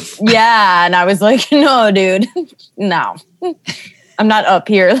oof. Yeah, and I was like, no, dude, no. I'm not up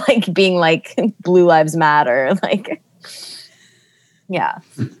here like being like Blue Lives Matter. Like, yeah.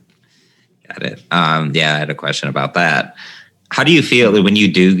 Got it. Yeah, I had a question about that. How do you feel when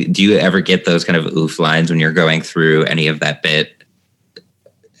you do you ever get those kind of oof lines when you're going through any of that bit?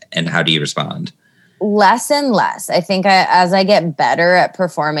 And how do you respond? Less and less. I think as I get better at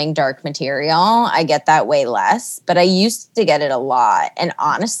performing dark material, I get that way less. But I used to get it a lot. And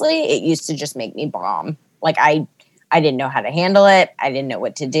honestly, it used to just make me bomb. Like I didn't know how to handle it. I didn't know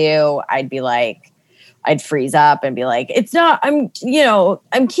what to do. I'd freeze up and be like, it's not, I'm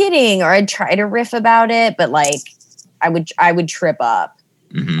kidding. Or I'd try to riff about it, but like I would trip up.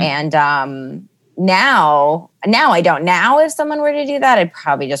 And now I don't. Now if someone were to do that, I'd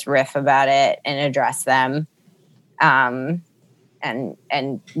probably just riff about it and address them. And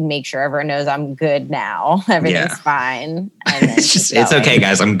make sure everyone knows I'm good now. Everything's fine. And then it's okay,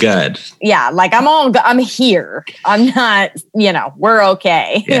 guys. I'm good. Yeah, like I'm here. I'm not, we're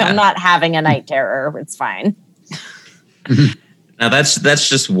okay. Yeah. I'm not having a night terror. It's fine. Now that's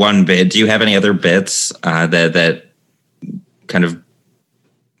just one bit. Do you have any other bits that kind of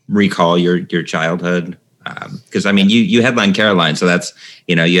recall your childhood? Because I mean, you headline Caroline, so that's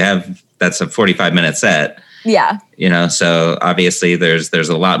that's a 45-minute set. Yeah. So obviously there's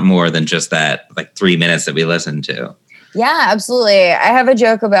a lot more than just that like 3 minutes that we listened to. Yeah, absolutely. I have a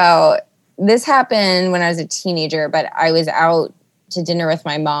joke about this happened when I was a teenager, but I was out to dinner with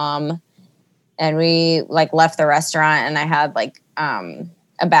my mom and we like left the restaurant and I had like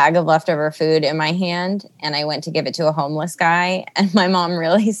a bag of leftover food in my hand and I went to give it to a homeless guy. And my mom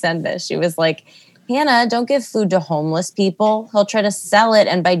really said this. She was like, Hannah, don't give food to homeless people. He'll try to sell it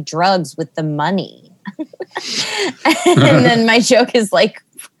and buy drugs with the money. And then my joke is like,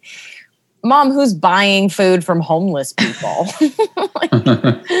 Mom, who's buying food from homeless people?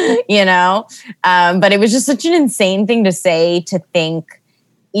 But it was just such an insane thing to say, to think,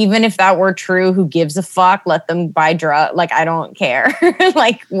 even if that were true, who gives a fuck? Let them buy drugs. Like, I don't care.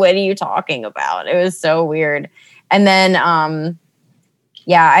 Like, what are you talking about? It was so weird. And then, I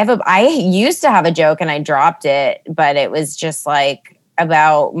used to have a joke and I dropped it, but it was just like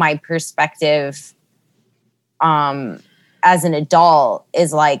about my perspective as an adult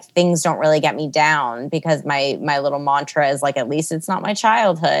is like, things don't really get me down because my little mantra is like, at least it's not my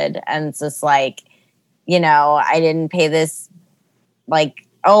childhood. And it's just like, I didn't pay this, like,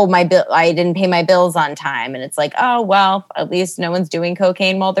 I didn't pay my bills on time. And it's like, oh, well, at least no one's doing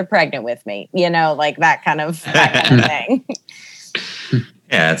cocaine while they're pregnant with me, like that kind of thing.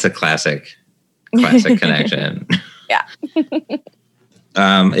 Yeah, it's a classic connection. Yeah.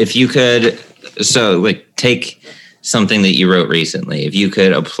 If you could, take something that you wrote recently, if you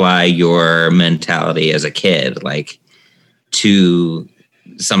could apply your mentality as a kid, like to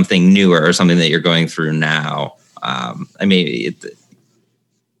something newer or something that you're going through now,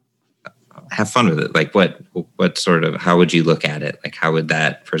 have fun with it. Like what sort of, how would you look at it? Like, how would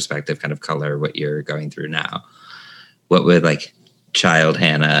that perspective kind of color what you're going through now? What would like child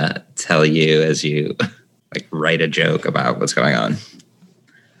Hannah tell you as you like write a joke about what's going on?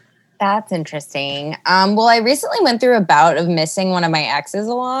 That's interesting. Well, I recently went through a bout of missing one of my exes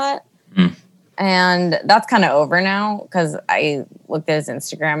a lot. And that's kind of over now because I looked at his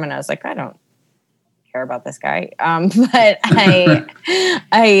Instagram and I was like, I don't care about this guy. But I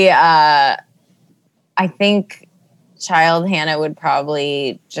think child Hannah would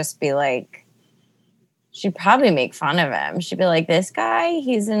probably just be like, she'd probably make fun of him. She'd be like, "This guy,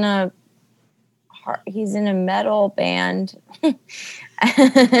 he's in a metal band."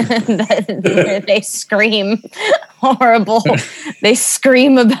 They scream horrible. They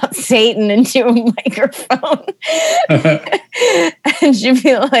scream about Satan into a microphone. And she'd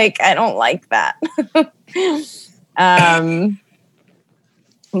be like, "I don't like that."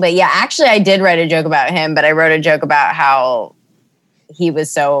 But yeah, actually I did write a joke about him, but I wrote a joke about how he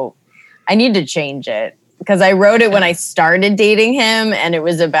was I need to change it because I wrote it when I started dating him, and it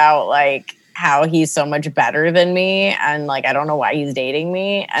was about like how he's so much better than me, and like I don't know why he's dating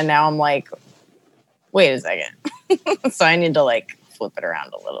me, and now I'm like, wait a second. So I need to like flip it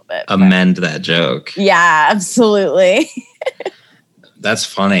around a little bit. Amend that joke. Yeah, absolutely. That's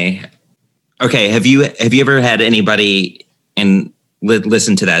funny. Okay, have you ever had anybody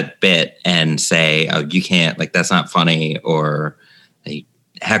listen to that bit and say, "Oh, you can't, like that's not funny," or they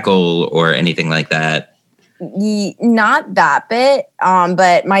heckle or anything like that? Not that bit,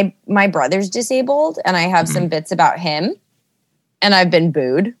 but my brother's disabled, and I have some bits about him, and I've been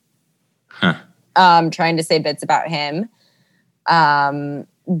booed. Huh. Trying to say bits about him.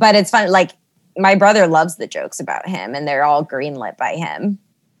 But it's fun. Like my brother loves the jokes about him, and they're all greenlit by him.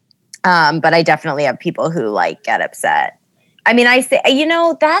 But I definitely have people who like get upset. I mean, I say,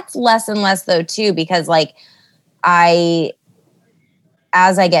 that's less and less though too, because like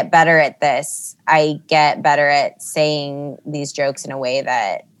as I get better at this, I get better at saying these jokes in a way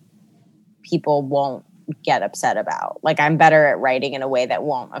that people won't get upset about. Like I'm better at writing in a way that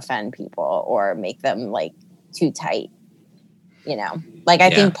won't offend people or make them like too tight, Like I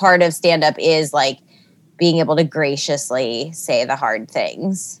think part of stand-up is like being able to graciously say the hard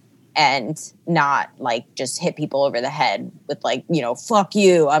things and not like just hit people over the head with like, fuck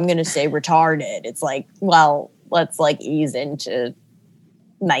you, I'm going to say retarded. It's like, well, let's like ease into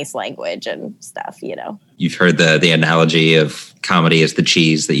nice language and stuff, You've heard the analogy of comedy is the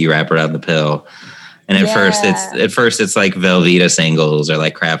cheese that you wrap around the pill. And at first it's like Velveeta singles or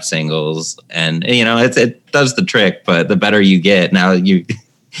like Kraft singles. And, it does the trick, but the better you get, now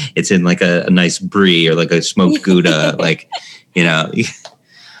it's in like a nice brie or like a smoked Gouda, like,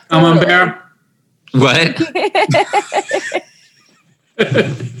 Come on, Bear. What?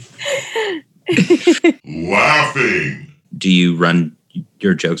 Laughing. Do you run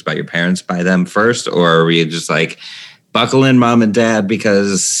your jokes about your parents by them first, or were you just like, buckle in, mom and dad,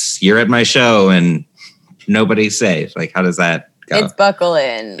 because you're at my show and nobody's safe? Like, how does that go? It's buckle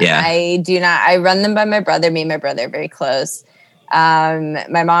in. Yeah. I run them by my brother. Me and my brother are very close.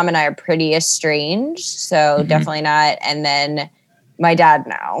 My mom and I are pretty estranged, so definitely not. And then my dad,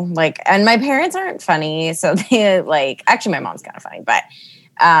 no. Like, and my parents aren't funny, so they like, actually my mom's kind of funny, but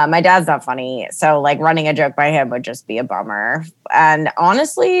my dad's not funny. So like running a joke by him would just be a bummer. And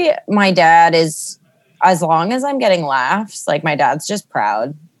honestly, my dad is, as long as I'm getting laughs, like my dad's just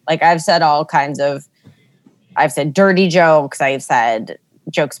proud. Like I've said dirty jokes. I've said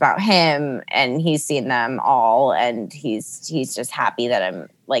jokes about him, and he's seen them all. And he's just happy that I'm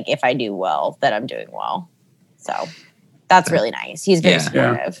like, if I do well, that I'm doing well. So that's really nice. He's very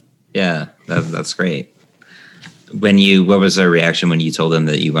supportive. Yeah, that's great. What was their reaction when you told them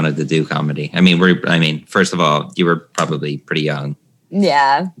that you wanted to do comedy? I mean, first of all, you were probably pretty young.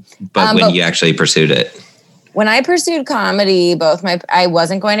 Yeah. But when you actually pursued it? When I pursued comedy, I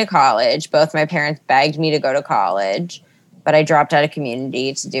wasn't going to college. Both my parents begged me to go to college, but I dropped out of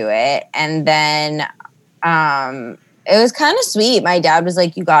community to do it. And then it was kind of sweet. My dad was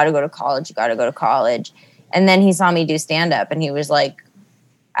like, you got to go to college. You got to go to college. And then he saw me do stand-up, and he was like,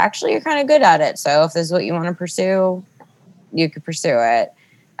 actually, you're kind of good at it. So if this is what you want to pursue, you could pursue it.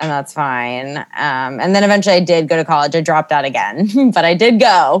 And that's fine. And then eventually I did go to college. I dropped out again, but I did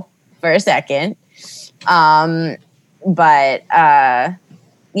go for a second. Yeah,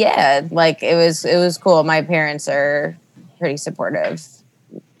 like it was cool. My parents are pretty supportive.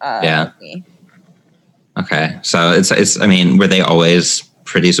 Of me. Okay. So it's, I mean, were they always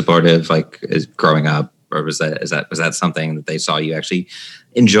pretty supportive, like growing up? Or was that something that they saw you actually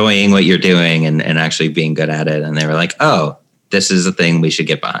enjoying what you're doing and actually being good at it, and they were like, oh, this is a thing we should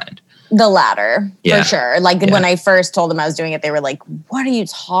get behind? The latter, for sure. Like when I first told them I was doing it, they were like, what are you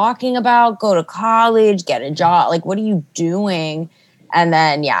talking about? Go to college, get a job. Like, what are you doing? And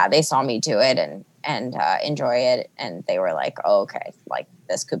then, they saw me do it and enjoy it. And they were like, oh, okay, like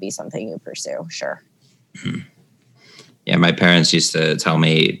this could be something you pursue. Sure. Mm-hmm. Yeah, my parents used to tell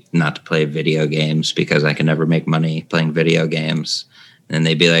me not to play video games because I can never make money playing video games. And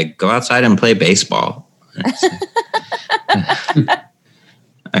they'd be like, go outside and play baseball.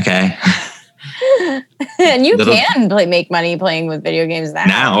 Okay. And you can make money playing with video games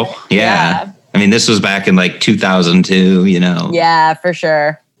now. Yeah. I mean, this was back in like 2002, you know? Yeah, for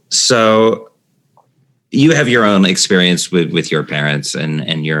sure. So you have your own experience with your parents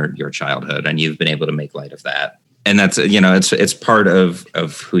and your childhood, and you've been able to make light of that. And that's, you know, it's part of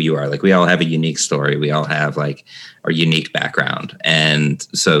who you are. Like, we all have a unique story. We all have like our unique background. And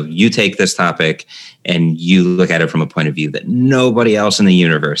so you take this topic and you look at it from a point of view that nobody else in the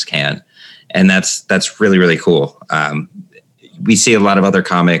universe can. And that's really, really cool. We see a lot of other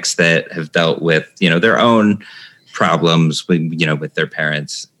comics that have dealt with, you know, their own problems with, you know, with their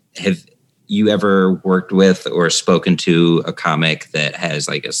parents. Have you ever worked with or spoken to a comic that has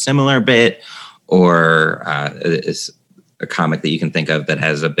like a similar bit, or is a comic that you can think of that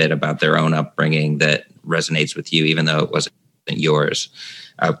has a bit about their own upbringing that resonates with you, even though it wasn't yours,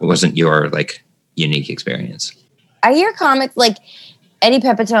 wasn't your like unique experience? I hear comics like Eddie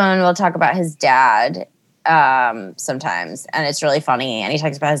Pepitone will talk about his dad sometimes, and it's really funny. And he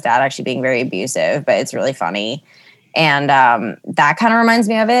talks about his dad actually being very abusive, but it's really funny. And that kind of reminds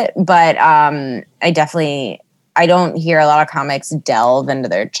me of it. But I don't hear a lot of comics delve into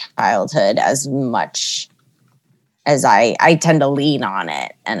their childhood as much as I tend to lean on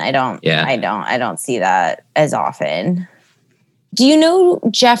it. And I don't see that as often. Do you know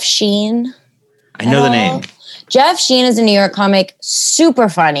Jeff Sheen? I know the name. Jeff Sheen is a New York comic, super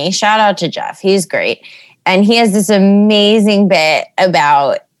funny. Shout out to Jeff. He's great. And he has this amazing bit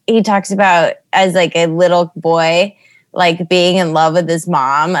about, he talks about as like a little boy, like being in love with his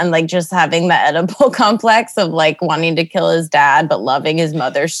mom and like just having the Oedipal complex of like wanting to kill his dad, but loving his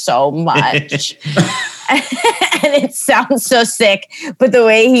mother so much. And it sounds so sick, but the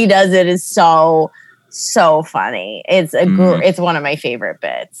way he does it is so funny. It's it's one of my favorite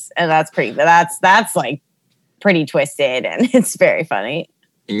bits. And that's like pretty twisted and it's very funny.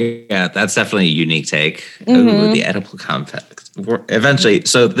 Yeah, that's definitely a unique take. Ooh, the Oedipal complex. Eventually,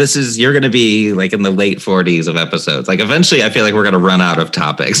 so you're going to be like in the late 40s of episodes. Like eventually I feel like we're going to run out of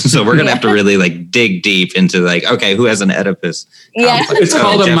topics. So we're going to have to really like dig deep into like, okay, who has an Oedipus complex? It's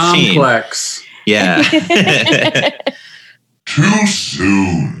called a momplex. Sheen. Yeah. Too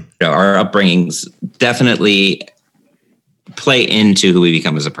soon. You know, our upbringings definitely play into who we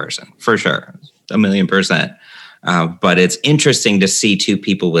become as a person, for sure. 1,000,000%. But it's interesting to see two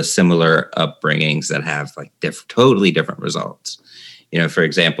people with similar upbringings that have like totally different results. You know, for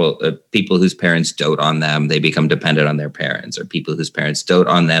example, people whose parents dote on them, they become dependent on their parents, or people whose parents dote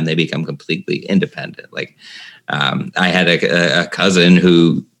on them, they become completely independent. Like I had a cousin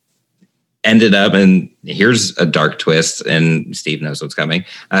who ended up, and here's a dark twist, and Steve knows what's coming.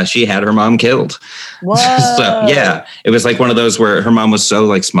 She had her mom killed. Whoa. So yeah, it was like one of those where her mom was so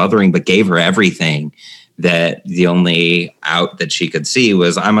like smothering, but gave her everything, that the only out that she could see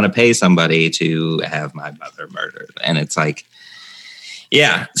was, I'm going to pay somebody to have my mother murdered. And it's like,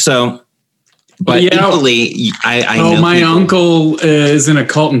 yeah. So, but yeah, equally, I know my uncle is in a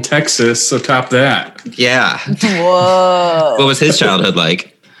cult in Texas, so top that. Yeah. Whoa. What was his childhood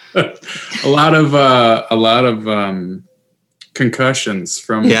like? a lot of concussions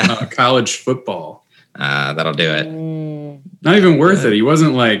from college football. That'll do it. Not even worth it. It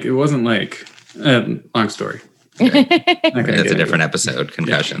wasn't like long story. Okay. That's a different episode,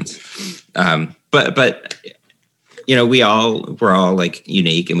 concussions. But you know, we're all like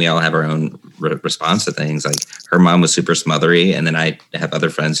unique, and we all have our own response to things. Like her mom was super smothery, and then I have other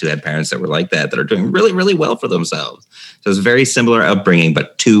friends who had parents that were like that are doing really, really well for themselves. So it's a very similar upbringing,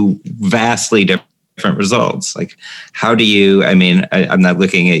 but two vastly different results. Like, how do you? I mean, I'm not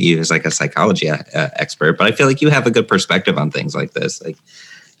looking at you as like a psychology expert, but I feel like you have a good perspective on things like this. Like,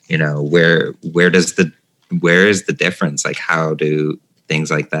 you know, where is the difference? Like, how do things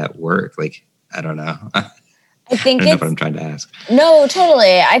like that work? Like, I don't know. I think I don't know what I'm trying to ask. No,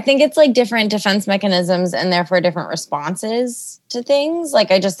 totally. I think it's like different defense mechanisms and therefore different responses to things.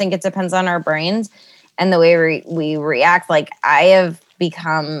 Like, I just think it depends on our brains and the way we react. Like, I have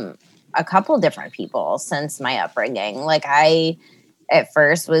become a couple different people since my upbringing. Like, I at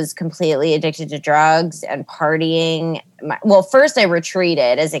first was completely addicted to drugs and partying. Well, first I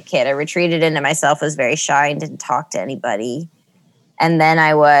retreated as a kid. I retreated into myself, was very shy and didn't talk to anybody. And then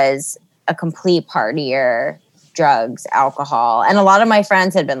I was a complete partier, drugs, alcohol. And a lot of my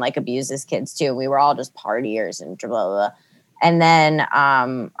friends had been like abused as kids too. We were all just partiers and blah, blah, blah. And then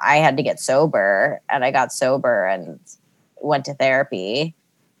I had to get sober, and I got sober and went to therapy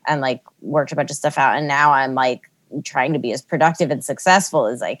and like worked a bunch of stuff out. And now I'm like trying to be as productive and successful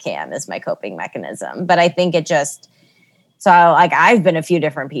as I can as my coping mechanism. But I think so like I've been a few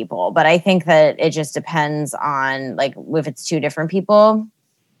different people, but I think that it just depends on like, if it's two different people,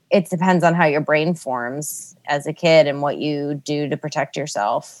 it depends on how your brain forms as a kid and what you do to protect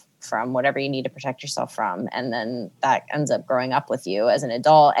yourself. from whatever you need to protect yourself from. And then that ends up growing up with you as an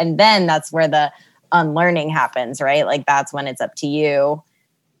adult. And then that's where the unlearning happens, right? Like that's when it's up to you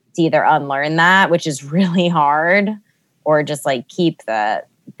to either unlearn that, which is really hard, or just like keep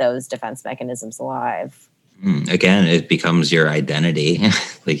those defense mechanisms alive. Again, it becomes your identity.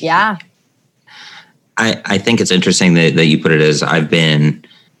 Like, yeah. I think it's interesting that you put it as I've been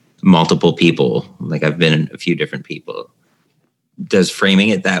multiple people. Like I've been a few different people. Does framing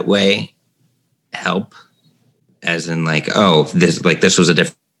it that way help? As in like, oh, this was a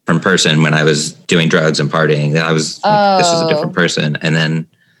different person when I was doing drugs and partying. That I was like, this was a different person. And then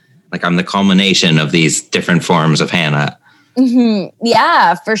like I'm the culmination of these different forms of Hannah. Mm-hmm.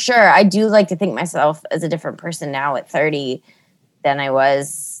 Yeah, for sure. I do like to think myself as a different person now at 30 than I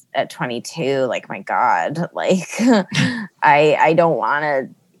was at 22. Like, my God, like I don't want to,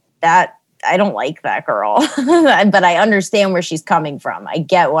 I don't like that girl, but I understand where she's coming from. I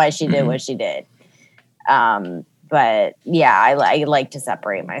get why she did what she did. But yeah, I like to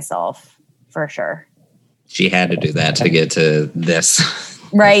separate myself for sure. She had to do that to get to this.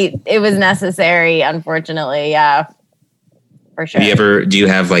 Right. It was necessary, unfortunately. Yeah, for sure. Do you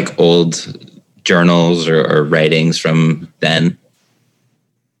have like old journals or writings from then?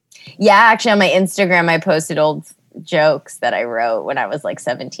 Yeah, actually on my Instagram, I posted old jokes that I wrote when I was like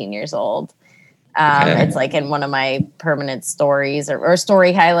 17 years old. It's like in one of my permanent stories or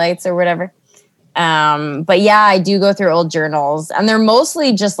story highlights or whatever. But yeah, I do go through old journals, and they're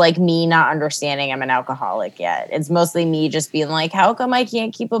mostly just like me not understanding I'm an alcoholic yet. It's mostly me just being like, how come I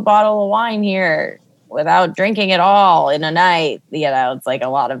can't keep a bottle of wine here without drinking it all in a night? You know, it's like a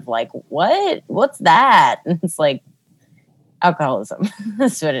lot of like, what's that? And it's like alcoholism.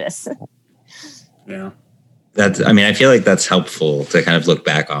 That's what it is. Yeah. I feel like that's helpful to kind of look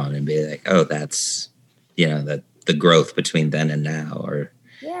back on and be like, oh, that's, that the growth between then and now, or.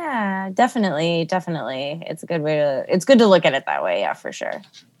 Yeah, definitely. It's it's good to look at it that way. Yeah, for sure.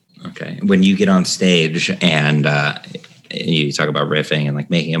 Okay. When you get on stage and you talk about riffing and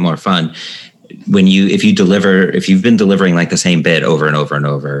like making it more fun, if you've been delivering like the same bit over and over and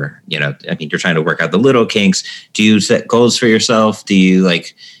over, you're trying to work out the little kinks. Do you set goals for yourself? Do you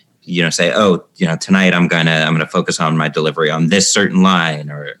like, say, oh, tonight I'm going to focus on my delivery on this certain line,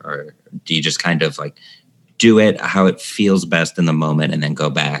 or do you just kind of like do it how it feels best in the moment and then go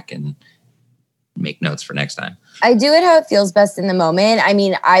back and make notes for next time? I do it how it feels best in the moment. I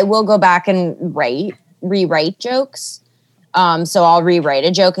mean, I will go back and rewrite jokes. So I'll rewrite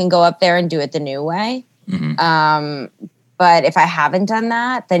a joke and go up there and do it the new way. Mm-hmm. But if I haven't done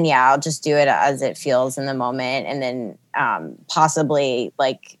that, then yeah, I'll just do it as it feels in the moment, and then possibly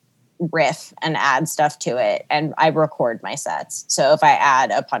like riff and add stuff to it. And I record my sets, so if I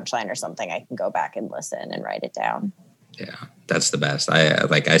add a punchline or something, I can go back and listen and write it down. Yeah, that's the best.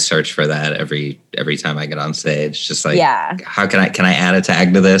 I search for that every time I get on stage. Just like, how can I add a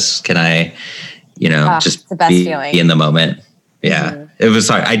tag to this? Can I, just the best be in the moment? Yeah, mm-hmm. It was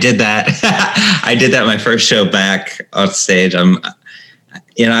hard. I did that. I did that my first show back on stage. I'm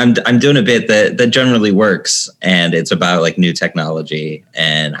doing a bit that generally works, and it's about like new technology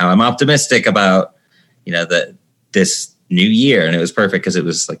and how I'm optimistic about, this new year. And it was perfect because it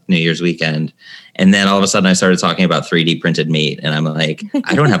was like New Year's weekend. And then all of a sudden I started talking about 3D printed meat, and I'm like,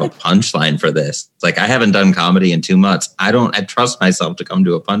 I don't have a punchline for this. It's like, I haven't done comedy in 2 months. I trust myself to come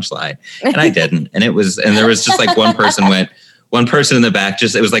to a punchline. And I didn't. And there was just like one person in the back,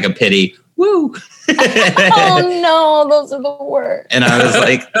 it was like a pity. Woo. Oh no, those are the worst. And I was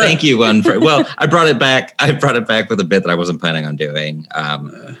like, thank you, I brought it back. I brought it back with a bit that I wasn't planning on doing.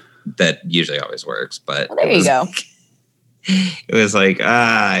 That usually always works, but well, there you go. It was like,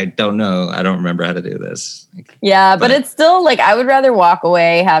 I don't know. I don't remember how to do this. Yeah, but it's still like, I would rather walk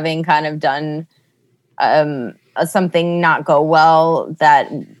away having kind of done something not go well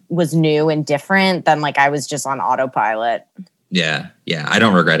that was new and different than like I was just on autopilot. Yeah. I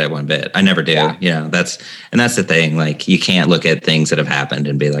don't regret it one bit. I never do. Yeah. That's the thing. Like, you can't look at things that have happened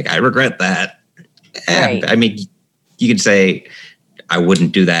and be like, I regret that. And right. I mean, you could say, I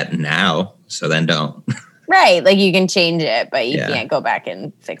wouldn't do that now, so then don't. Right. Like, you can change it, but you can't go back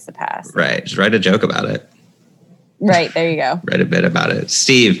and fix the past. Right. Just write a joke about it. Right. There you go. Write a bit about it.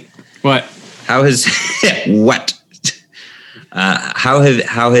 Steve. What? How has what? How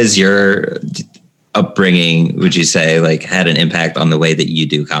has your upbringing, would you say, like, had an impact on the way that you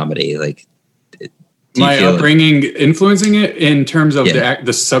do comedy? Like, my upbringing influencing it in terms of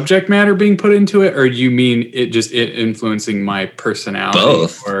the subject matter being put into it, or do you mean it influencing my personality?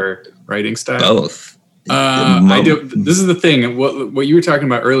 Both. Or writing style? Both. I do. This is the thing. What you were talking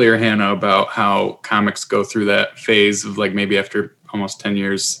about earlier, Hannah, about how comics go through that phase of like maybe after almost 10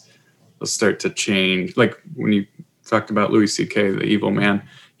 years start to change. Like when you talked about Louis C.K., the evil man,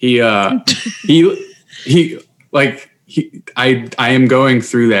 I am going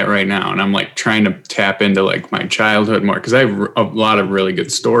through that right now, and I'm like trying to tap into like my childhood more, because I have a lot of really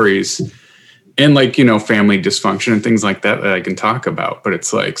good stories and like, you know, family dysfunction and things like that I can talk about. But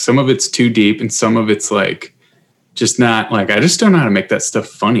it's like some of it's too deep and some of it's like just not, like, I just don't know how to make that stuff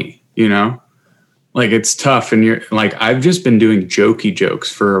funny, you know? Like it's tough. And you're like, I've just been doing jokey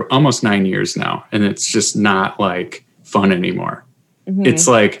jokes for almost 9 years now, and it's just not like fun anymore. Mm-hmm. It's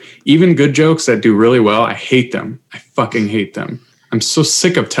like even good jokes that do really well, I hate them. I fucking hate them. I'm so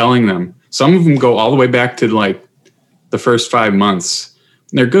sick of telling them. Some of them go all the way back to like the first 5 months.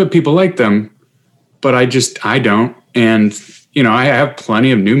 They're good. People like them, but I don't. And, you know, I have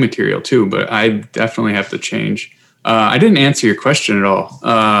plenty of new material too, but I definitely have to change. I didn't answer your question at all.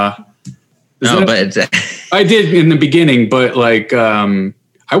 But I did in the beginning, but like,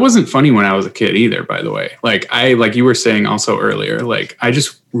 I wasn't funny when I was a kid either, by the way. Like you were saying also earlier, like I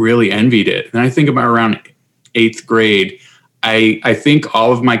just really envied it. And I think about around 8th grade, I think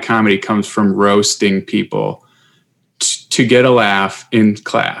all of my comedy comes from roasting people to get a laugh in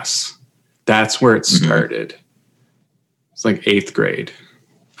class. That's where it started. It's like 8th grade.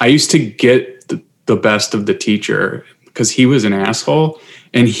 I used to get the best of the teacher because he was an asshole,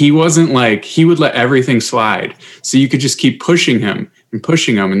 and he wasn't like, he would let everything slide. So you could just keep pushing him.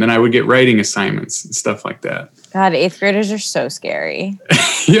 And then I would get writing assignments and stuff like that. God, 8th graders are so scary.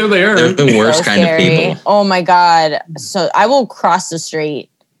 Yeah, they are. They're the worst kind of people. Oh my God. So I will cross the street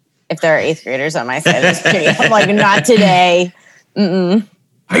if there are 8th graders on my side of the street. I'm like, not today. Mm-mm.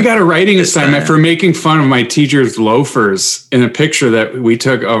 I got a writing assignment for making fun of my teacher's loafers in a picture that we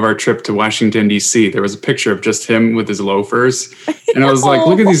took of our trip to Washington, D.C. There was a picture of just him with his loafers. And I was like,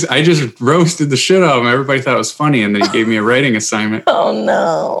 look at these. I just roasted the shit out of him. Everybody thought it was funny. And then he gave me a writing assignment. Oh,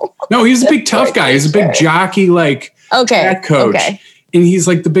 no. No, he's a big tough guy. He's a big jockey, like cat coach. Okay. And he's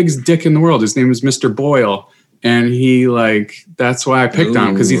like the biggest dick in the world. His name is Mr. Boyle. And he like, that's why I picked on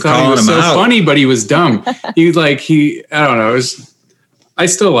him, because he thought he was so funny, but he was dumb. I don't know. It was... I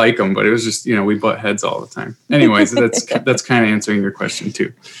still like them, but it was just, you know, we butt heads all the time. Anyways, that's kind of answering your question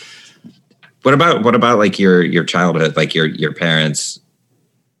too. What about like your childhood, like your parents?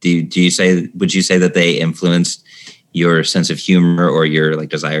 Would you say that they influenced your sense of humor or your like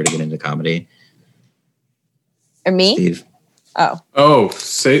desire to get into comedy? Or me? Steve. Oh,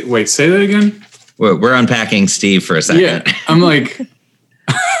 say that again. We're unpacking Steve for a second. Yeah, I'm like.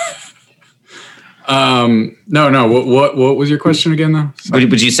 No. What was your question again, though?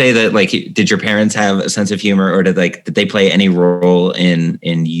 Would you say that like, did your parents have a sense of humor, or did they play any role in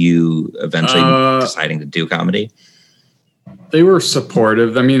you eventually deciding to do comedy? They were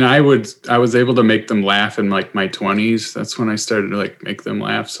supportive. I mean, I was able to make them laugh in like my 20s. That's when I started to like make them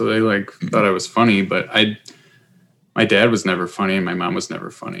laugh. So they like thought I was funny, but my dad was never funny and my mom was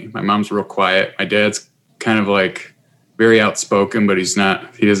never funny. My mom's real quiet. My dad's kind of like very outspoken, but he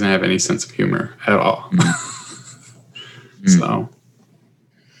doesn't have any sense of humor at all. So.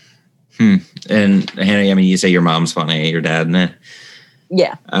 And Hannah, I mean, you say your mom's funny, your dad, nah?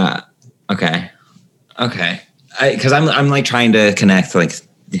 Yeah. Okay. Because I'm like trying to connect, like,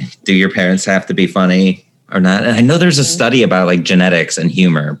 do your parents have to be funny or not? And I know there's a study about like genetics and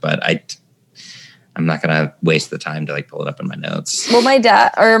humor, but I'm not going to waste the time to like pull it up in my notes. Well,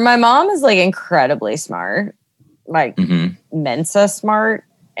 my mom is like incredibly smart. Like Mensa smart,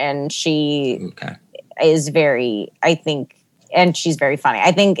 and she is very, I think, and she's very funny.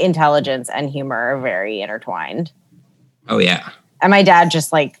 I think intelligence and humor are very intertwined. Oh yeah. And my dad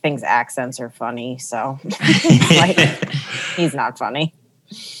just like thinks accents are funny, so like he's not funny.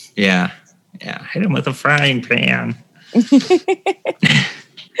 Yeah. Hit him with a frying pan. What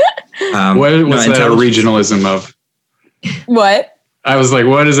was that a regionalism of? What? I was like,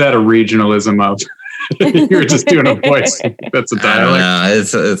 what is that a regionalism of? You were just doing a voice. That's a dialect. I don't know.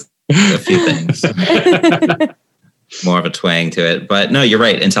 It's a few things. More of a twang to it. But no, you're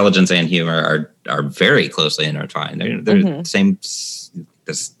right. Intelligence and humor are very closely intertwined. They're the same.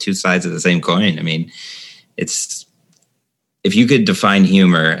 There's two sides of the same coin. I mean, it's, if you could define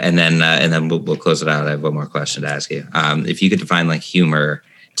humor, and then we'll close it out. I have one more question to ask you. If you could define like humor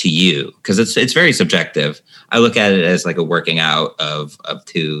to you, because it's very subjective. I look at it as like a working out of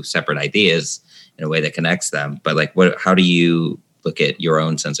two separate ideas in a way that connects them. But like, how do you look at your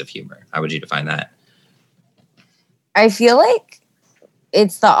own sense of humor? How would you define that? I feel like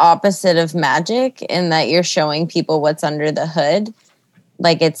it's the opposite of magic in that you're showing people what's under the hood.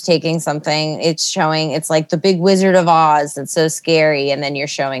 Like it's taking something, it's like the big Wizard of Oz that's so scary, and then you're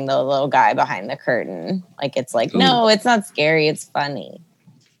showing the little guy behind the curtain. Like it's like, no, it's not scary, it's funny.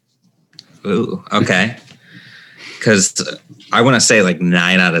 Ooh, okay. Because I want to say like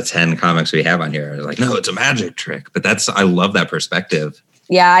 9 out of 10 comics we have on here are like, no, it's a magic trick. But I love that perspective.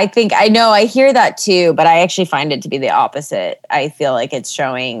 Yeah, I hear that too, but I actually find it to be the opposite. I feel like it's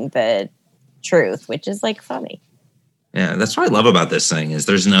showing the truth, which is like funny. Yeah, that's what I love about this thing is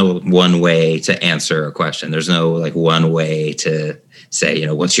there's no one way to answer a question. There's no like one way to say,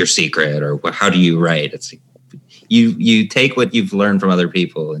 what's your secret or how do you write? It's like you take what you've learned from other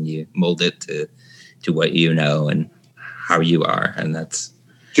people and you mold it to what you know and how you are. And that's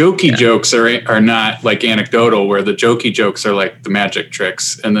jokey jokes are not like anecdotal, where the jokey jokes are like the magic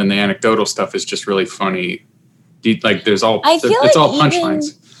tricks. And then the anecdotal stuff is just really funny. Like it's all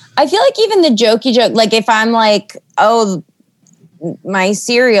punchlines. I feel like even the jokey joke, like if I'm like, oh, my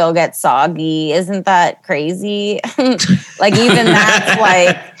cereal gets soggy, isn't that crazy? Like even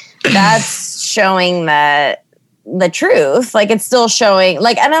that's showing the truth. Like it's still showing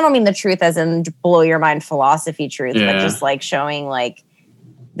like, and I don't mean the truth as in blow your mind philosophy truth, but just like showing like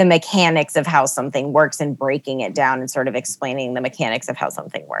the mechanics of how something works and breaking it down and sort of explaining the mechanics of how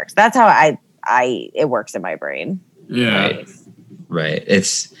something works. That's how it works in my brain. Yeah. Right.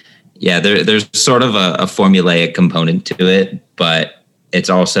 It's there's sort of a formulaic component to it, but it's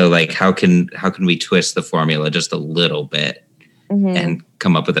also like how can we twist the formula just a little bit and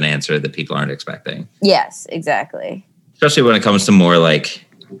come up with an answer that people aren't expecting. Yes, exactly. Especially when it comes to more like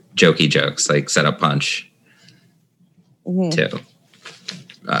jokey jokes, like set up punch too.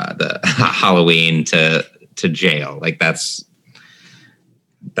 The Halloween to jail, like that's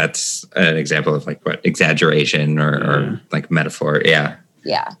an example of like what exaggeration or like metaphor. Yeah.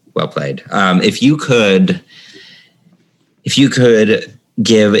 Well played. If you could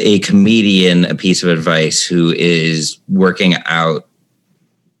give a comedian a piece of advice who is working out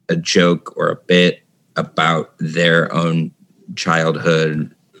a joke or a bit about their own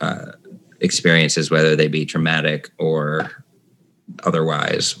childhood experiences, whether they be traumatic or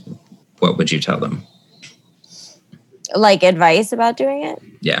otherwise, what would you tell them? Like advice about doing it?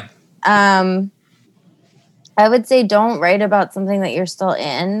 Yeah. I would say don't write about something that you're still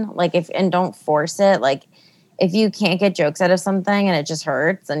in, and don't force it. Like if you can't get jokes out of something and it just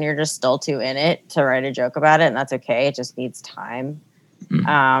hurts and you're just still too in it to write a joke about it, and that's okay. It just needs time.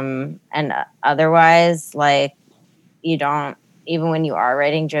 And otherwise, like even when you are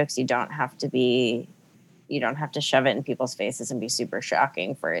writing jokes, you don't have to shove it in people's faces and be super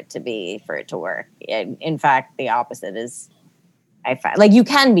shocking for it to work. In fact, the opposite is, I find, like, you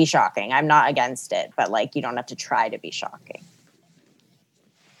can be shocking. I'm not against it, but like you don't have to try to be shocking.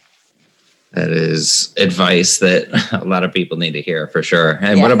 That is advice that a lot of people need to hear for sure.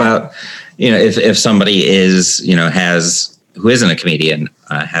 And what about, if somebody is, who isn't a comedian,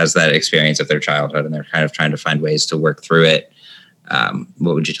 has that experience of their childhood and they're kind of trying to find ways to work through it,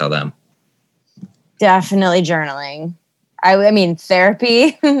 what would you tell them? Definitely journaling. I mean,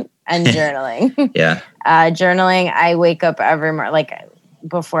 therapy and journaling. Yeah. Journaling. I wake up every morning, like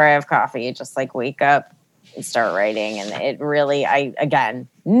before I have coffee, just like wake up and start writing. And it really, again,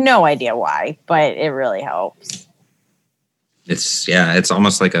 no idea why, but it really helps. It's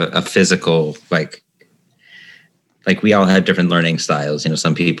almost like a physical, like we all have different learning styles.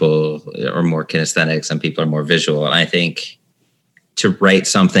 Some people are more kinesthetic, some people are more visual. And I think to write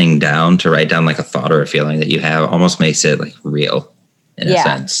something down, like a thought or a feeling that you have, almost makes it like real in a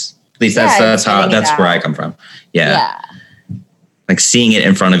sense. At least that's where I come from. Yeah. Like seeing it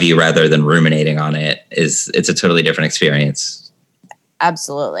in front of you rather than ruminating on it it's a totally different experience.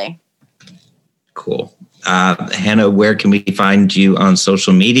 Absolutely. Cool. Hannah, where can we find you on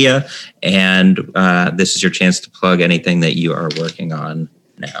social media? And this is your chance to plug anything that you are working on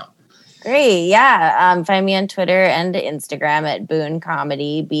now. Great. Yeah. Find me on Twitter and Instagram at Boone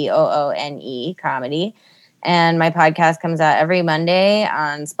Comedy, Boone Comedy. And my podcast comes out every Monday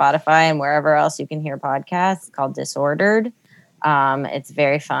on Spotify and wherever else you can hear podcasts. It's called Disordered. It's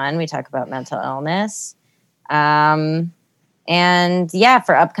very fun. We talk about mental illness. And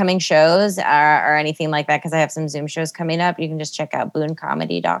for upcoming shows or anything like that, because I have some Zoom shows coming up, you can just check out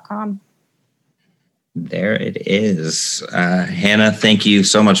boonecomedy.com. There it is. Hannah, thank you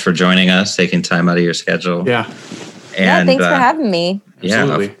so much for joining us, taking time out of your schedule. Yeah. And thanks for having me.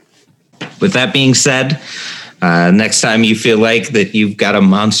 Absolutely. With that being said, next time you feel like that you've got a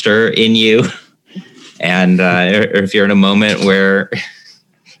monster in you, and or if you're in a moment where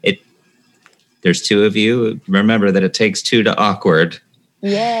there's two of you, remember that it takes two to awkward.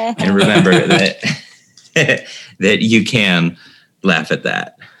 Yeah. And remember that that you can laugh at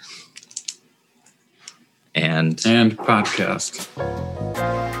that. And podcast.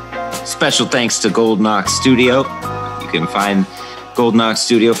 Special thanks to Gold Knox Studio. You can find Golden Ox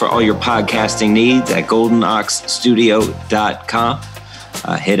Studio for all your podcasting needs at goldenoxstudio.com.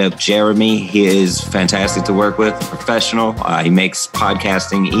 Hit up Jeremy. He is fantastic to work with, professional. He makes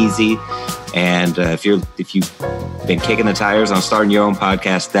podcasting easy. And if you've been kicking the tires on starting your own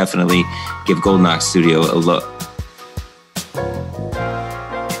podcast, definitely give Golden Ox Studio a look.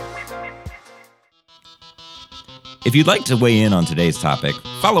 If you'd like to weigh in on today's topic,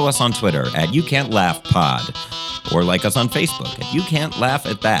 follow us on Twitter at YouCan'tLaughPod, or like us on Facebook at You Can't Laugh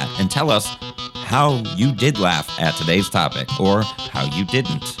at That, and tell us how you did laugh at today's topic or how you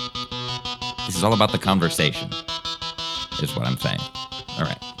didn't. This is all about the conversation, is what I'm saying. All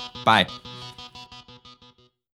right. Bye.